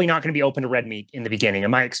probably not going to be open to red meat in the beginning,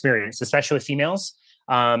 in my experience, especially with females.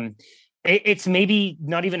 It's maybe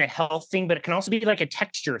not even a health thing, but it can also be like a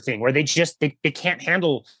texture thing where they can't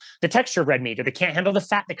handle the texture of red meat, or they can't handle the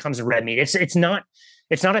fat that comes in red meat. It's not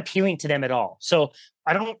appealing to them at all. So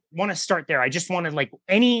I don't want to start there. I just want to, like,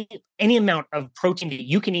 any amount of protein that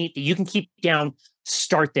you can eat, that you can keep down,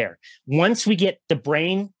 start there. Once we get the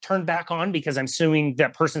brain turned back on, because I'm assuming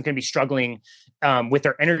that person's going to be struggling with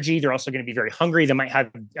their energy. They're also going to be very hungry. They might have,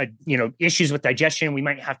 issues with digestion. We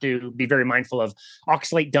might have to be very mindful of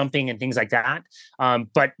oxalate dumping and things like that.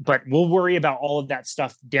 But we'll worry about all of that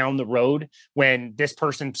stuff down the road when this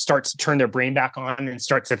person starts to turn their brain back on and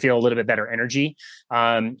starts to feel a little bit better energy.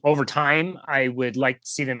 Over time, I would like to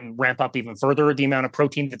see them ramp up even further the amount of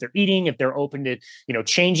protein that they're eating, if they're open to,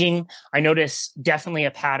 changing. I notice definitely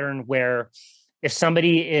a pattern where if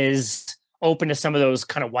somebody is open to some of those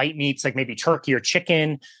kind of white meats, like maybe turkey or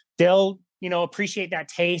chicken, they'll, appreciate that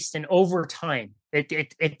taste. And over time,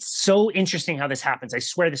 it's so interesting how this happens. I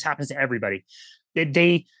swear this happens to everybody.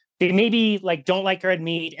 They maybe like don't like red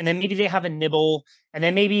meat, and then maybe they have a nibble, and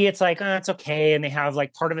then maybe it's like, oh, it's okay. And they have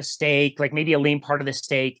like part of a steak, like maybe a lean part of the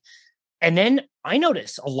steak. And then I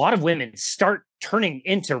notice a lot of women start turning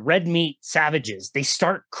into red meat savages. They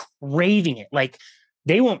start craving it. Like,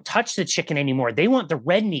 they won't touch the chicken anymore. They want the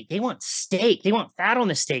red meat. They want steak. They want fat on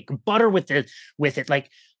the steak, butter with it. Like,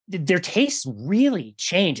 their tastes really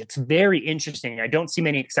change. It's very interesting. I don't see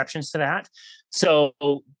many exceptions to that. So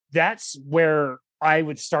that's where I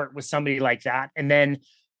would start with somebody like that. And then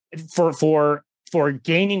for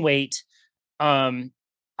gaining weight, we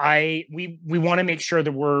want to make sure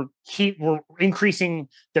that we're increasing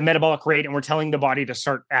the metabolic rate, and we're telling the body to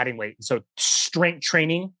start adding weight. So strength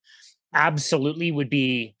training absolutely would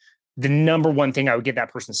be the number one thing I would get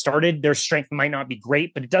that person started. Their strength might not be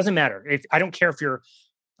great, but it doesn't matter. I don't care if you're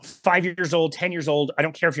 5 years old, 10 years old. I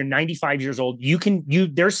don't care if you're 95 years old.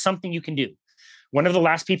 There's something you can do. One of the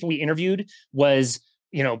last people we interviewed was,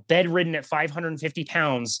 bedridden at 550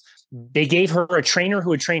 pounds. They gave her a trainer who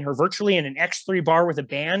would train her virtually in an X3 bar with a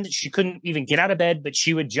band. She couldn't even get out of bed, but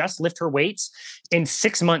she would just lift her weights. In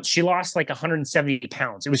 6 months, she lost like 170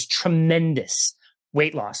 pounds. It was tremendous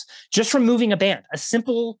weight loss just from moving a band, a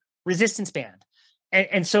simple resistance band.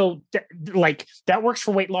 And so that works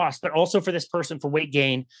for weight loss, but also for this person for weight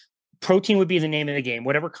gain. Protein would be the name of the game,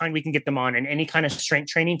 whatever kind we can get them on, and any kind of strength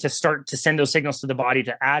training to start to send those signals to the body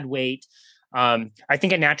to add weight. I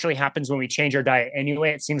think it naturally happens when we change our diet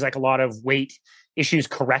anyway. It seems like a lot of weight issues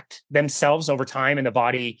correct themselves over time, and the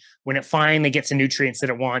body, when it finally gets the nutrients that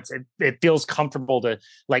it wants, it feels comfortable to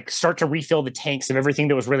like start to refill the tanks of everything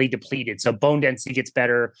that was really depleted. So bone density gets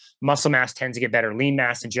better, muscle mass tends to get better, lean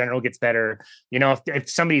mass in general gets better. If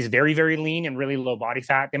somebody's very, very lean and really low body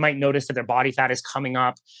fat, they might notice that their body fat is coming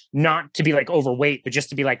up, not to be like overweight, but just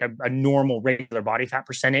to be like a normal regular body fat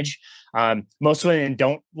percentage. Most women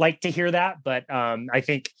don't like to hear that, but I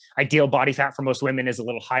think ideal body fat for most women is a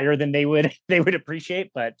little higher than they would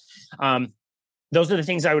appreciate. But those are the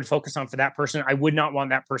things I would focus on for that person. I would not want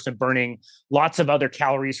that person burning lots of other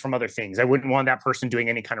calories from other things. I wouldn't want that person doing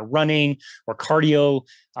any kind of running or cardio.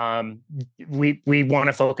 We want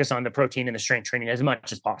to focus on the protein and the strength training as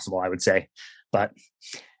much as possible, I would say. But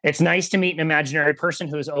it's nice to meet an imaginary person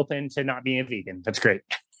who is open to not being a vegan. That's great.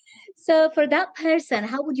 So for that person,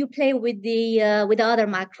 how would you play with the other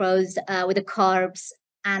macros, with the carbs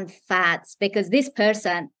and fats? Because this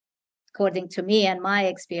person, according to me and my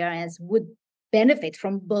experience, would benefit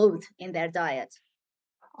from both in their diet.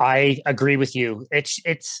 I agree with you.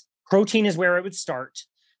 It's protein is where I would start.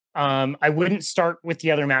 I wouldn't start with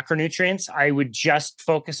the other macronutrients. I would just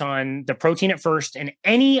focus on the protein at first, and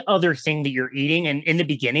any other thing that you're eating. And in the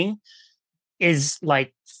beginning, is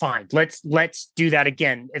like, fine, let's do that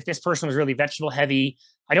again. If this person was really vegetable heavy,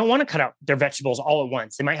 I don't want to cut out their vegetables all at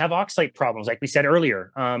once. They might have oxalate problems, like we said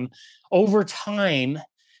earlier. Over time,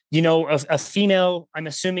 a female, I'm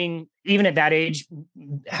assuming even at that age,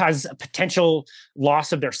 has a potential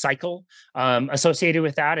loss of their cycle associated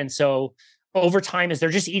with that. And so over time, as they're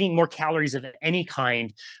just eating more calories of any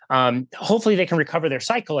kind, hopefully they can recover their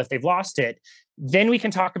cycle if they've lost it. Then we can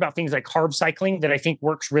talk about things like carb cycling that I think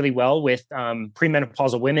works really well with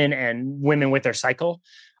premenopausal women and women with their cycle.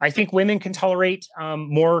 I think women can tolerate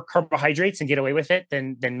more carbohydrates and get away with it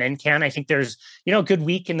than men can. I think there's, a good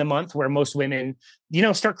week in the month where most women,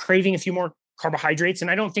 start craving a few more carbohydrates. And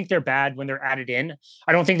I don't think they're bad when they're added in.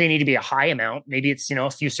 I don't think they need to be a high amount. Maybe it's, a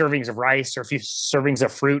few servings of rice or a few servings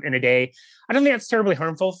of fruit in a day. I don't think that's terribly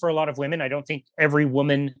harmful for a lot of women. I don't think every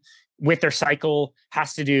woman with their cycle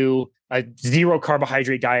has to do a zero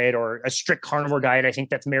carbohydrate diet or a strict carnivore diet. I think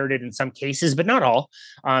that's merited in some cases, but not all.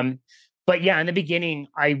 But yeah, in the beginning,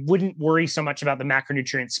 I wouldn't worry so much about the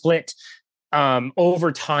macronutrient split.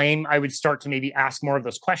 Over time, I would start to maybe ask more of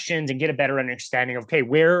those questions and get a better understanding of, okay,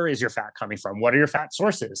 where is your fat coming from? What are your fat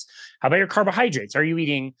sources? How about your carbohydrates? Are you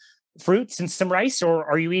eating fruits and some rice, or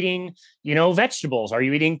are you eating, vegetables? Are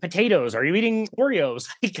you eating potatoes? Are you eating Oreos?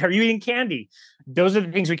 Are you eating candy? Those are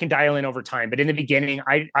the things we can dial in over time. But in the beginning,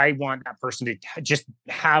 I want that person to just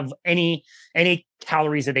have any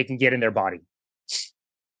calories that they can get in their body.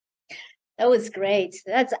 That was great.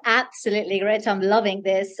 That's absolutely great. I'm loving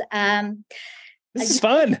this. This is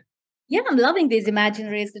fun. Yeah, I'm loving these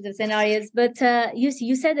imaginary sort of scenarios. But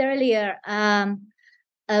you said earlier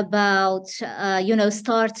about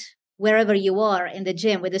start wherever you are in the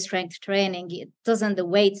gym with the strength training. The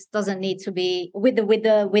weight doesn't need to be with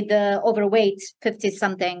the overweight 50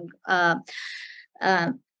 something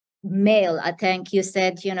male. I think you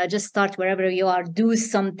said, just start wherever you are, do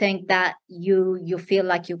something that you feel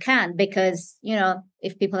like you can, because,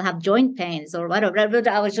 if people have joint pains or whatever.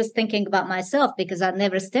 I was just thinking about myself because I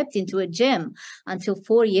never stepped into a gym until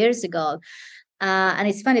 4 years ago. And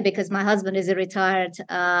it's funny because my husband is a retired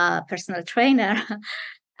personal trainer.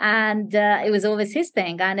 And it was always his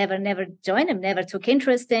thing. I never joined him, never took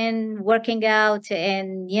interest in working out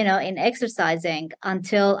and, in exercising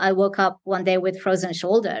until I woke up one day with frozen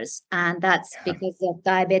shoulders. And that's because of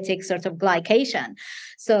diabetic sort of glycation.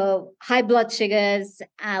 So high blood sugars,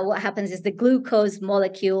 what happens is the glucose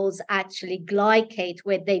molecules actually glycate,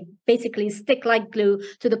 where they basically stick like glue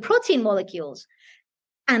to the protein molecules.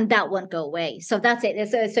 And that won't go away. So that's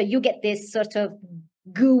it. So you get this sort of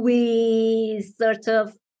gooey sort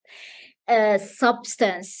of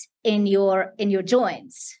substance in your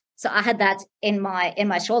joints. So I had that in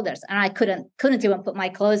my shoulders, and I couldn't even put my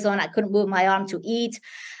clothes on. I couldn't move my arm to eat.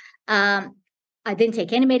 I didn't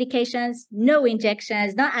take any medications, no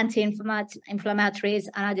injections, no anti-inflammatories,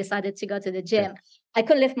 and I decided to go to the gym. I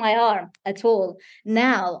couldn't lift my arm at all.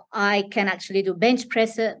 Now I can actually do bench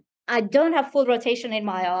press. I don't have full rotation in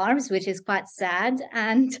my arms, which is quite sad,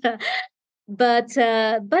 and but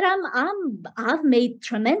I've made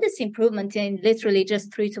tremendous improvement in literally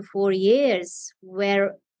just 3 to 4 years,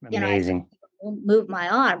 where amazing. I don't move my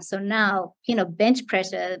arms. So now bench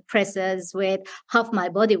presses with half my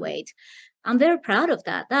body weight. I'm very proud of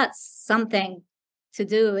that. That's something to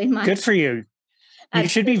do in my. Good for you. You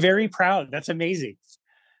should be very proud. That's amazing.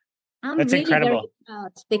 That's really incredible. Very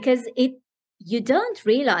proud because you don't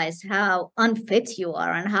realize how unfit you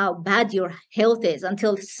are and how bad your health is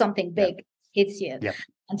until something big hits you.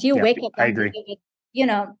 Until you wake up. I agree.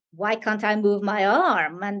 Why can't I move my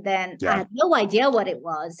arm? And then I had no idea what it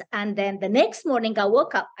was. And then the next morning I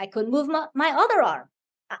woke up, I couldn't move my other arm.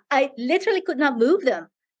 I literally could not move them.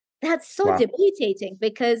 That's so debilitating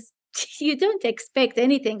because you don't expect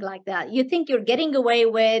anything like that. You think you're getting away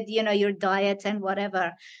with, your diet and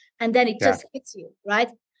whatever. And then it just hits you,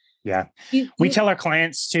 right? Yeah. We tell our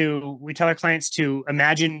clients to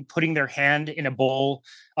imagine putting their hand in a bowl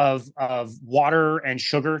of water and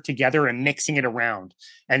sugar together and mixing it around,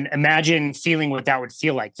 and imagine feeling what that would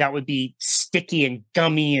feel like. That would be sticky and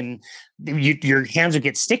gummy, and your hands would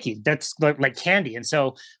get sticky. That's like candy. And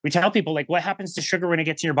so we tell people, like, what happens to sugar when it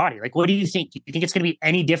gets in your body? Like, what do you think? You think it's going to be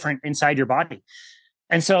any different inside your body?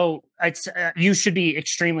 And so you should be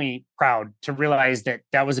extremely proud to realize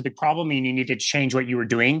that was a big problem and you need to change what you were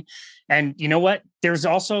doing. And you know what? There's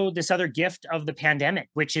also this other gift of the pandemic,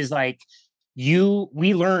 which is like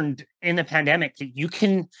we learned in the pandemic that you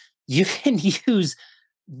can use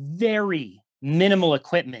very minimal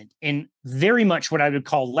equipment in very much what I would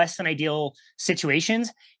call less than ideal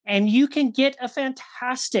situations. And you can get a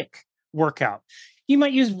fantastic workout. You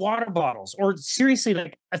might use water bottles, or seriously,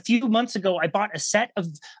 like a few months ago, I bought a set of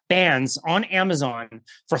bands on Amazon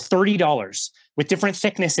for $30 with different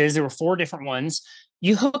thicknesses. There were 4 different ones.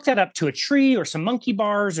 You hook that up to a tree or some monkey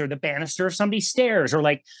bars or the banister of somebody's stairs. Or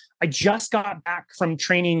like, I just got back from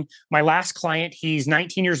training my last client. He's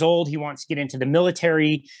 19 years old. He wants to get into the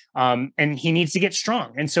military, and he needs to get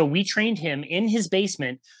strong. And so we trained him in his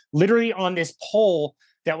basement, literally on this pole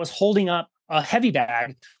that was holding up a heavy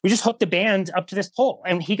bag. We just hooked the band up to this pole,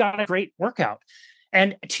 and he got a great workout.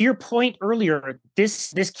 And to your point earlier,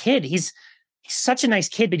 this kid, he's such a nice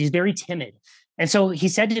kid, but he's very timid. And so he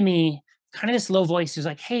said to me, kind of this low voice, he was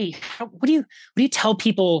like, "Hey, what do you tell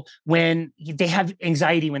people when they have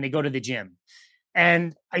anxiety when they go to the gym?"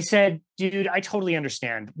 And I said, "Dude, I totally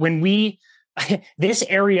understand. When this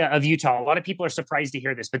area of Utah, a lot of people are surprised to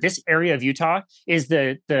hear this, but this area of Utah is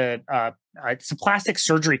it's a plastic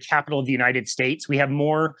surgery capital of the United States. We have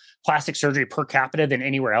more plastic surgery per capita than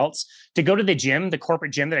anywhere else. To go to the gym, the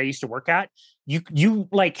corporate gym that I used to work at, you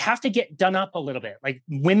like have to get done up a little bit. Like,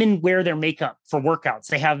 women wear their makeup for workouts.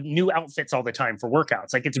 They have new outfits all the time for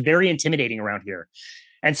workouts. Like, it's very intimidating around here.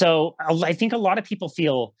 And so I think a lot of people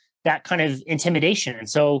feel that kind of intimidation. And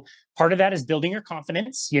so part of that is building your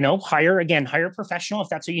confidence, hire a professional if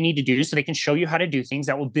that's what you need to do, so they can show you how to do things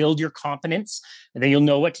that will build your confidence. And then you'll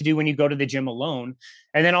know what to do when you go to the gym alone.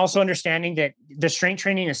 And then also understanding that the strength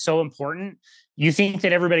training is so important. You think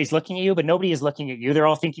that everybody's looking at you, but nobody is looking at you. They're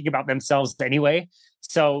all thinking about themselves anyway.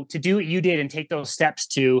 So to do what you did and take those steps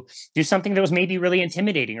to do something that was maybe really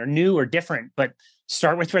intimidating or new or different, but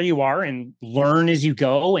start with where you are and learn as you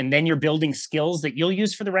go. And then you're building skills that you'll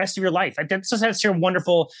use for the rest of your life. That's such a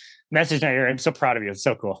wonderful message, Nayiri. I'm so proud of you. It's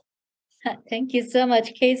so cool. Thank you so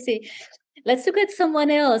much, Casey. Let's look at someone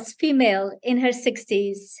else, female in her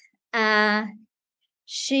 60s.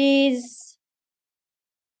 She's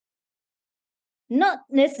not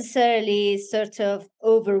necessarily sort of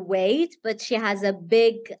overweight, but she has a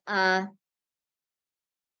big, large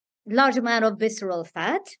amount of visceral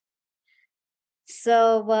fat.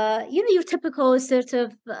 So, your typical sort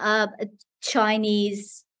of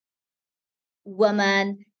Chinese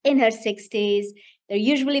woman in her 60s. They're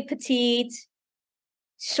usually petite,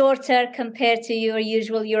 shorter compared to your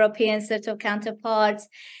usual European sort of counterparts.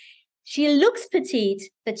 She looks petite,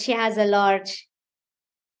 but she has a large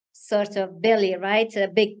sort of belly, right? A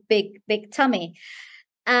big tummy.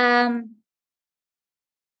 Diet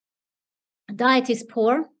is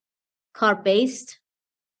poor, carb-based,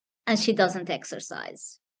 and she doesn't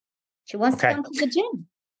exercise. She wants to come to the gym.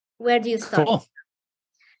 Where do you start? Cool.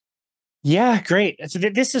 Yeah, great. So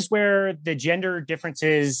this is where the gender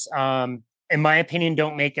differences, in my opinion,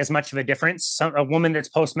 don't make as much of a difference. A woman that's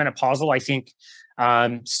postmenopausal, I think,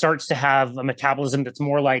 starts to have a metabolism that's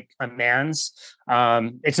more like a man's.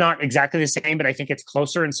 It's not exactly the same, but I think it's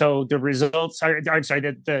closer. And so the results are,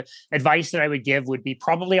 the advice that I would give would be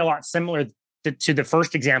probably a lot similar to the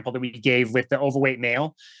first example that we gave with the overweight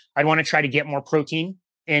male. I'd want to try to get more protein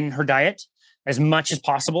in her diet as much as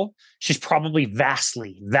possible. She's probably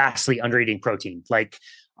vastly under eating protein. Like,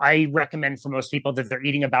 I recommend for most people that they're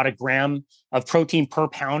eating about 1 gram of protein per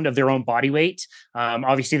pound of their own body weight.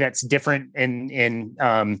 Obviously, that's different in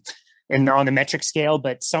on the metric scale,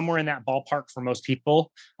 but somewhere in that ballpark for most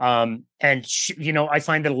people. And she, I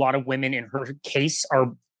find that a lot of women in her case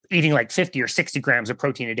are eating like 50 or 60 grams of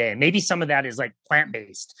protein a day. And maybe some of that is like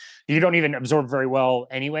plant-based. You don't even absorb very well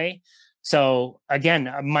anyway. So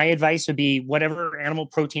again, my advice would be whatever animal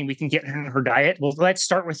protein we can get in her diet. Well, let's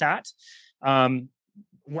start with that. I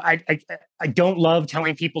don't love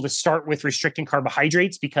telling people to start with restricting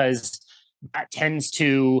carbohydrates, because that tends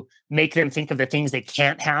to make them think of the things they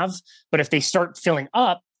can't have. But if they start filling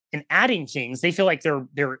up and adding things, they feel like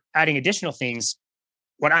they're adding additional things.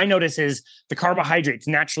 What I notice is the carbohydrates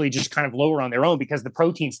naturally just kind of lower on their own because the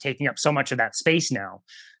protein's taking up so much of that space now.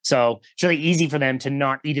 So it's really easy for them to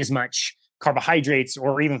not eat as much carbohydrates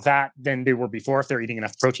or even fat than they were before if they're eating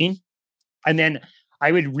enough protein. And then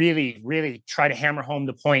I would really, really try to hammer home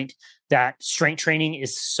the point that strength training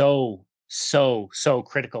is so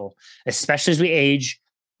critical, especially as we age,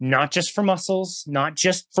 not just for muscles, not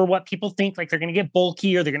just for what people think like they're going to get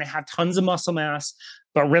bulky or they're going to have tons of muscle mass,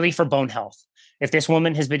 but really for bone health. If this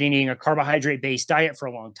woman has been eating a carbohydrate-based diet for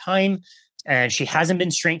a long time and she hasn't been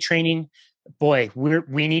strength training, boy,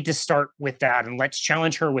 we need to start with that, and let's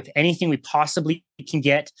challenge her with anything we possibly can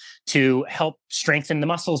get to help strengthen the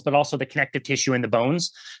muscles, but also the connective tissue in the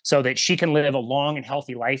bones, so that she can live a long and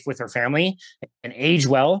healthy life with her family and age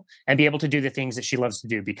well and be able to do the things that she loves to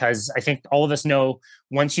do. Because I think all of us know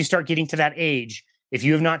once you start getting to that age, If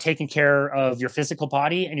you have not taken care of your physical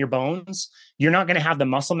body and your bones, you're not going to have the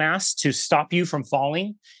muscle mass to stop you from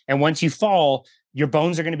falling. And once you fall, your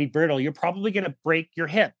bones are going to be brittle. You're probably going to break your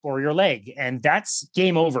hip or your leg. And that's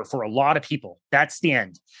game over for a lot of people. That's the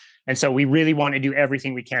end. And so we really want to do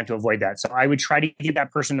everything we can to avoid that. So I would try to get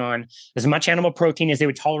that person on as much animal protein as they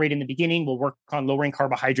would tolerate in the beginning. We'll work on lowering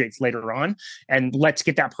carbohydrates later on. And let's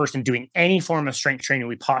get that person doing any form of strength training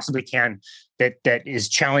we possibly can that is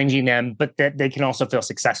challenging them, but that they can also feel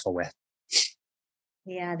successful with.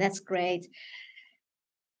 Yeah, that's great.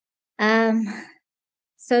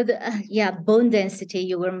 So bone density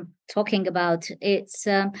you were talking about, it's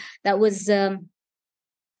that was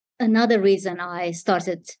another reason I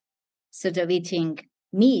started sort of eating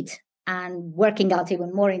meat and working out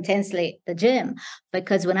even more intensely at the gym,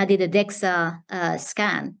 because when I did a DEXA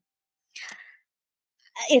scan,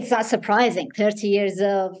 it's not surprising, 30 years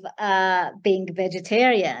of being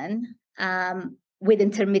vegetarian with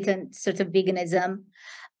intermittent sort of veganism,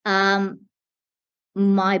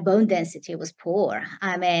 my bone density was poor.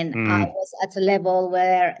 I mean, I was at a level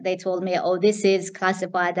where they told me, oh, this is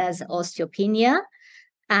classified as osteopenia,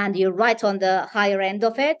 and you're right on the higher end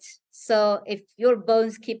of it. So if your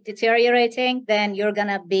bones keep deteriorating, then you're going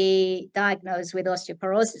to be diagnosed with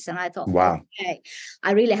osteoporosis. And I thought, wow, okay,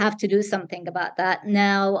 I really have to do something about that.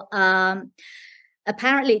 Now,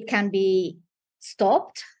 apparently it can be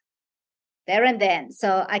stopped there and then.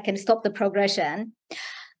 So I can stop the progression.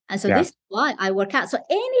 And so this is why I work out. So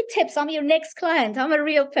any tips? I'm your next client. I'm a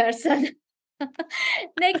real person.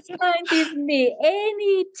 Next client is me.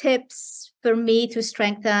 Any tips for me to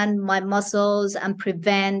strengthen my muscles and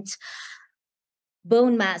prevent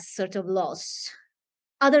bone mass sort of loss,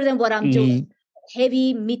 other than what I'm doing?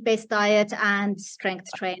 Heavy meat-based diet and strength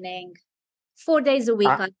training. 4 days a week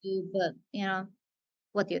I do, but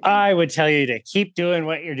what do you think? I would tell you to keep doing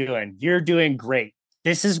what you're doing. You're doing great.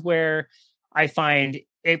 This is where I find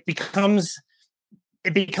it becomes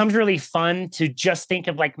really fun to just think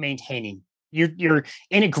of like maintaining. You're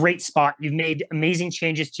in a great spot. You've made amazing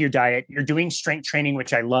changes to your diet. You're doing strength training,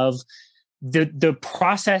 which I love. The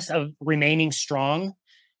process of remaining strong,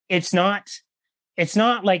 it's not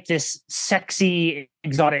like this sexy,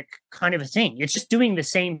 exotic kind of a thing. It's just doing the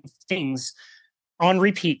same things on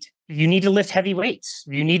repeat. You need to lift heavy weights.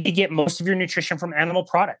 You need to get most of your nutrition from animal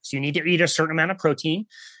products. You need to eat a certain amount of protein.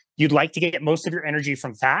 You'd like to get most of your energy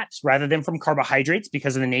from fats rather than from carbohydrates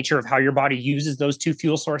because of the nature of how your body uses those two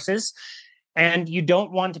fuel sources. And you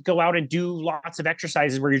don't want to go out and do lots of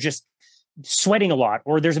exercises where you're just sweating a lot,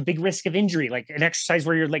 or there's a big risk of injury, like an exercise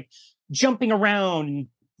where you're like jumping around,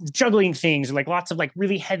 juggling things, or like lots of like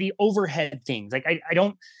really heavy overhead things. Like I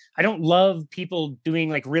don't love people doing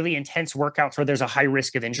like really intense workouts where there's a high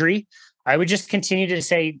risk of injury. I would just continue to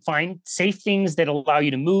say, find safe things that allow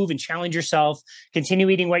you to move and challenge yourself, continue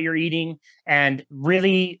eating what you're eating, and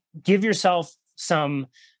really give yourself some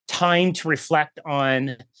time to reflect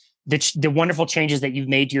on the wonderful changes that you've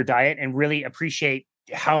made to your diet, and really appreciate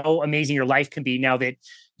how amazing your life can be now that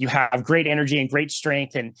you have great energy and great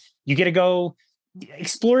strength, and you get to go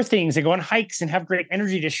explore things and go on hikes and have great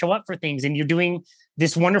energy to show up for things. And you're doing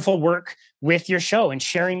this wonderful work with your show and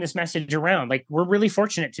sharing this message around. Like, we're really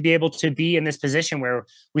fortunate to be able to be in this position where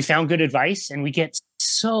we found good advice and we get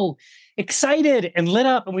so excited and lit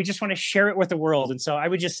up and we just want to share it with the world. And so I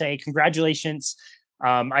would just say, congratulations.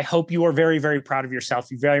 I hope you are very, very proud of yourself.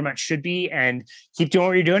 You very much should be, and keep doing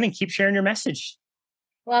what you're doing and keep sharing your message.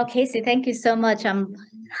 Well, Casey, thank you so much. I'm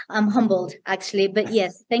humbled, actually, but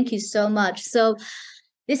yes, thank you so much. So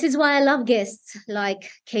this is why I love guests like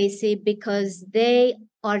Casey, because they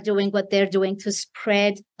are doing what they're doing to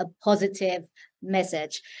spread a positive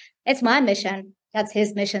message. It's my mission. That's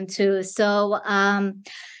his mission too. So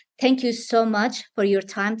thank you so much for your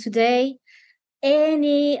time today.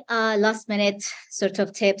 Any last minute sort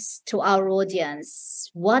of tips to our audience?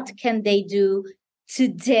 What can they do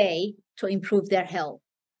today to improve their health?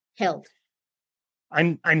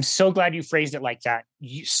 I'm so glad you phrased it like that.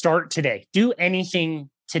 You start today. Do anything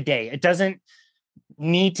today. It doesn't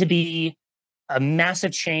need to be a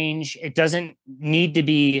massive change. It doesn't need to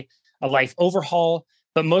be a life overhaul.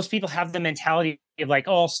 But most people have the mentality of like,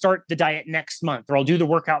 oh, I'll start the diet next month, or I'll do the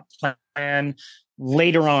workout plan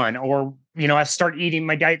later on, or, I start eating,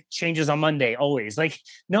 my diet changes on Monday always. Like,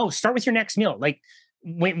 no, start with your next meal. Like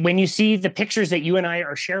when you see the pictures that you and I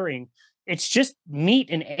are sharing, it's just meat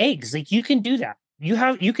and eggs. Like, you can do that.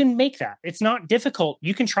 You can make that. It's not difficult.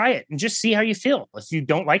 You can try it and just see how you feel. If you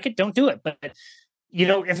don't like it, don't do it. But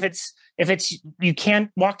if it's you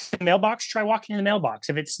can't walk to the mailbox, try walking to the mailbox.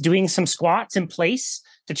 If it's doing some squats in place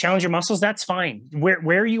to challenge your muscles, that's fine.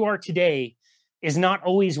 Where you are today is not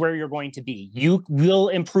always where you're going to be. You will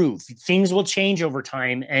improve. Things will change over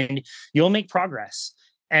time and you'll make progress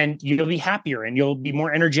and you'll be happier and you'll be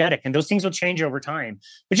more energetic and those things will change over time.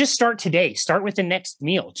 But just start today. Start with the next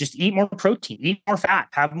meal. Just eat more protein, eat more fat,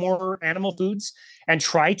 have more animal foods, and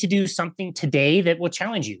try to do something today that will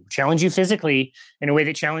challenge you physically in a way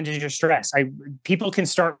that challenges your stress. People can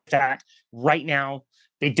start with that right now.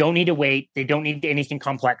 They don't need to wait. They don't need anything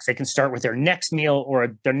complex. They can start with their next meal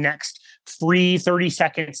or their next free 30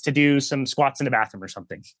 seconds to do some squats in the bathroom or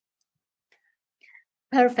something.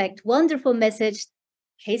 Perfect. Wonderful message.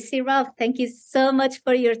 Casey Ruff, thank you so much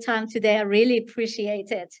for your time today. I really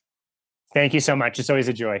appreciate it. Thank you so much. It's always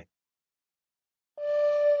a joy.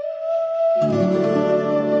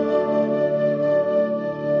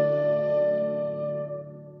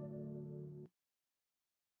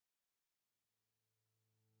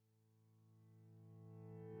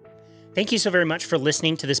 Thank you so very much for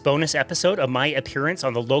listening to this bonus episode of my appearance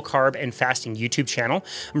on the Low Carb and Fasting YouTube channel.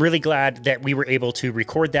 I'm really glad that we were able to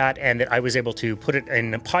record that and that I was able to put it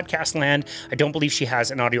in podcast land. I don't believe she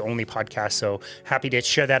has an audio-only podcast, so happy to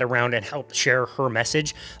share that around and help share her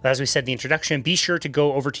message. As we said in the introduction, be sure to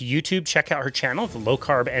go over to YouTube, check out her channel, the Low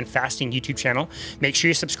Carb and Fasting YouTube channel. Make sure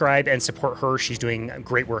you subscribe and support her. She's doing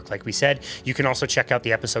great work, like we said. You can also check out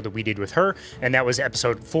the episode that we did with her, and that was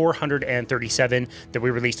episode 437 that we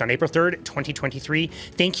released on April 3rd. 2023.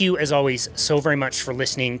 Thank you, as always, so very much for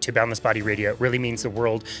listening to Boundless Body Radio. It really means the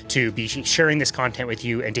world to be sharing this content with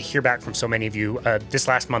you and to hear back from so many of you. This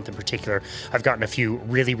last month in particular, I've gotten a few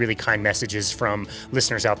really, really kind messages from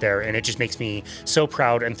listeners out there, and it just makes me so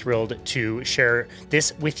proud and thrilled to share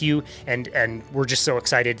this with you. And we're just so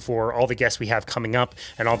excited for all the guests we have coming up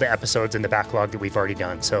and all the episodes in the backlog that we've already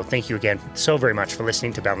done. So thank you again so very much for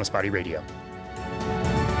listening to Boundless Body Radio.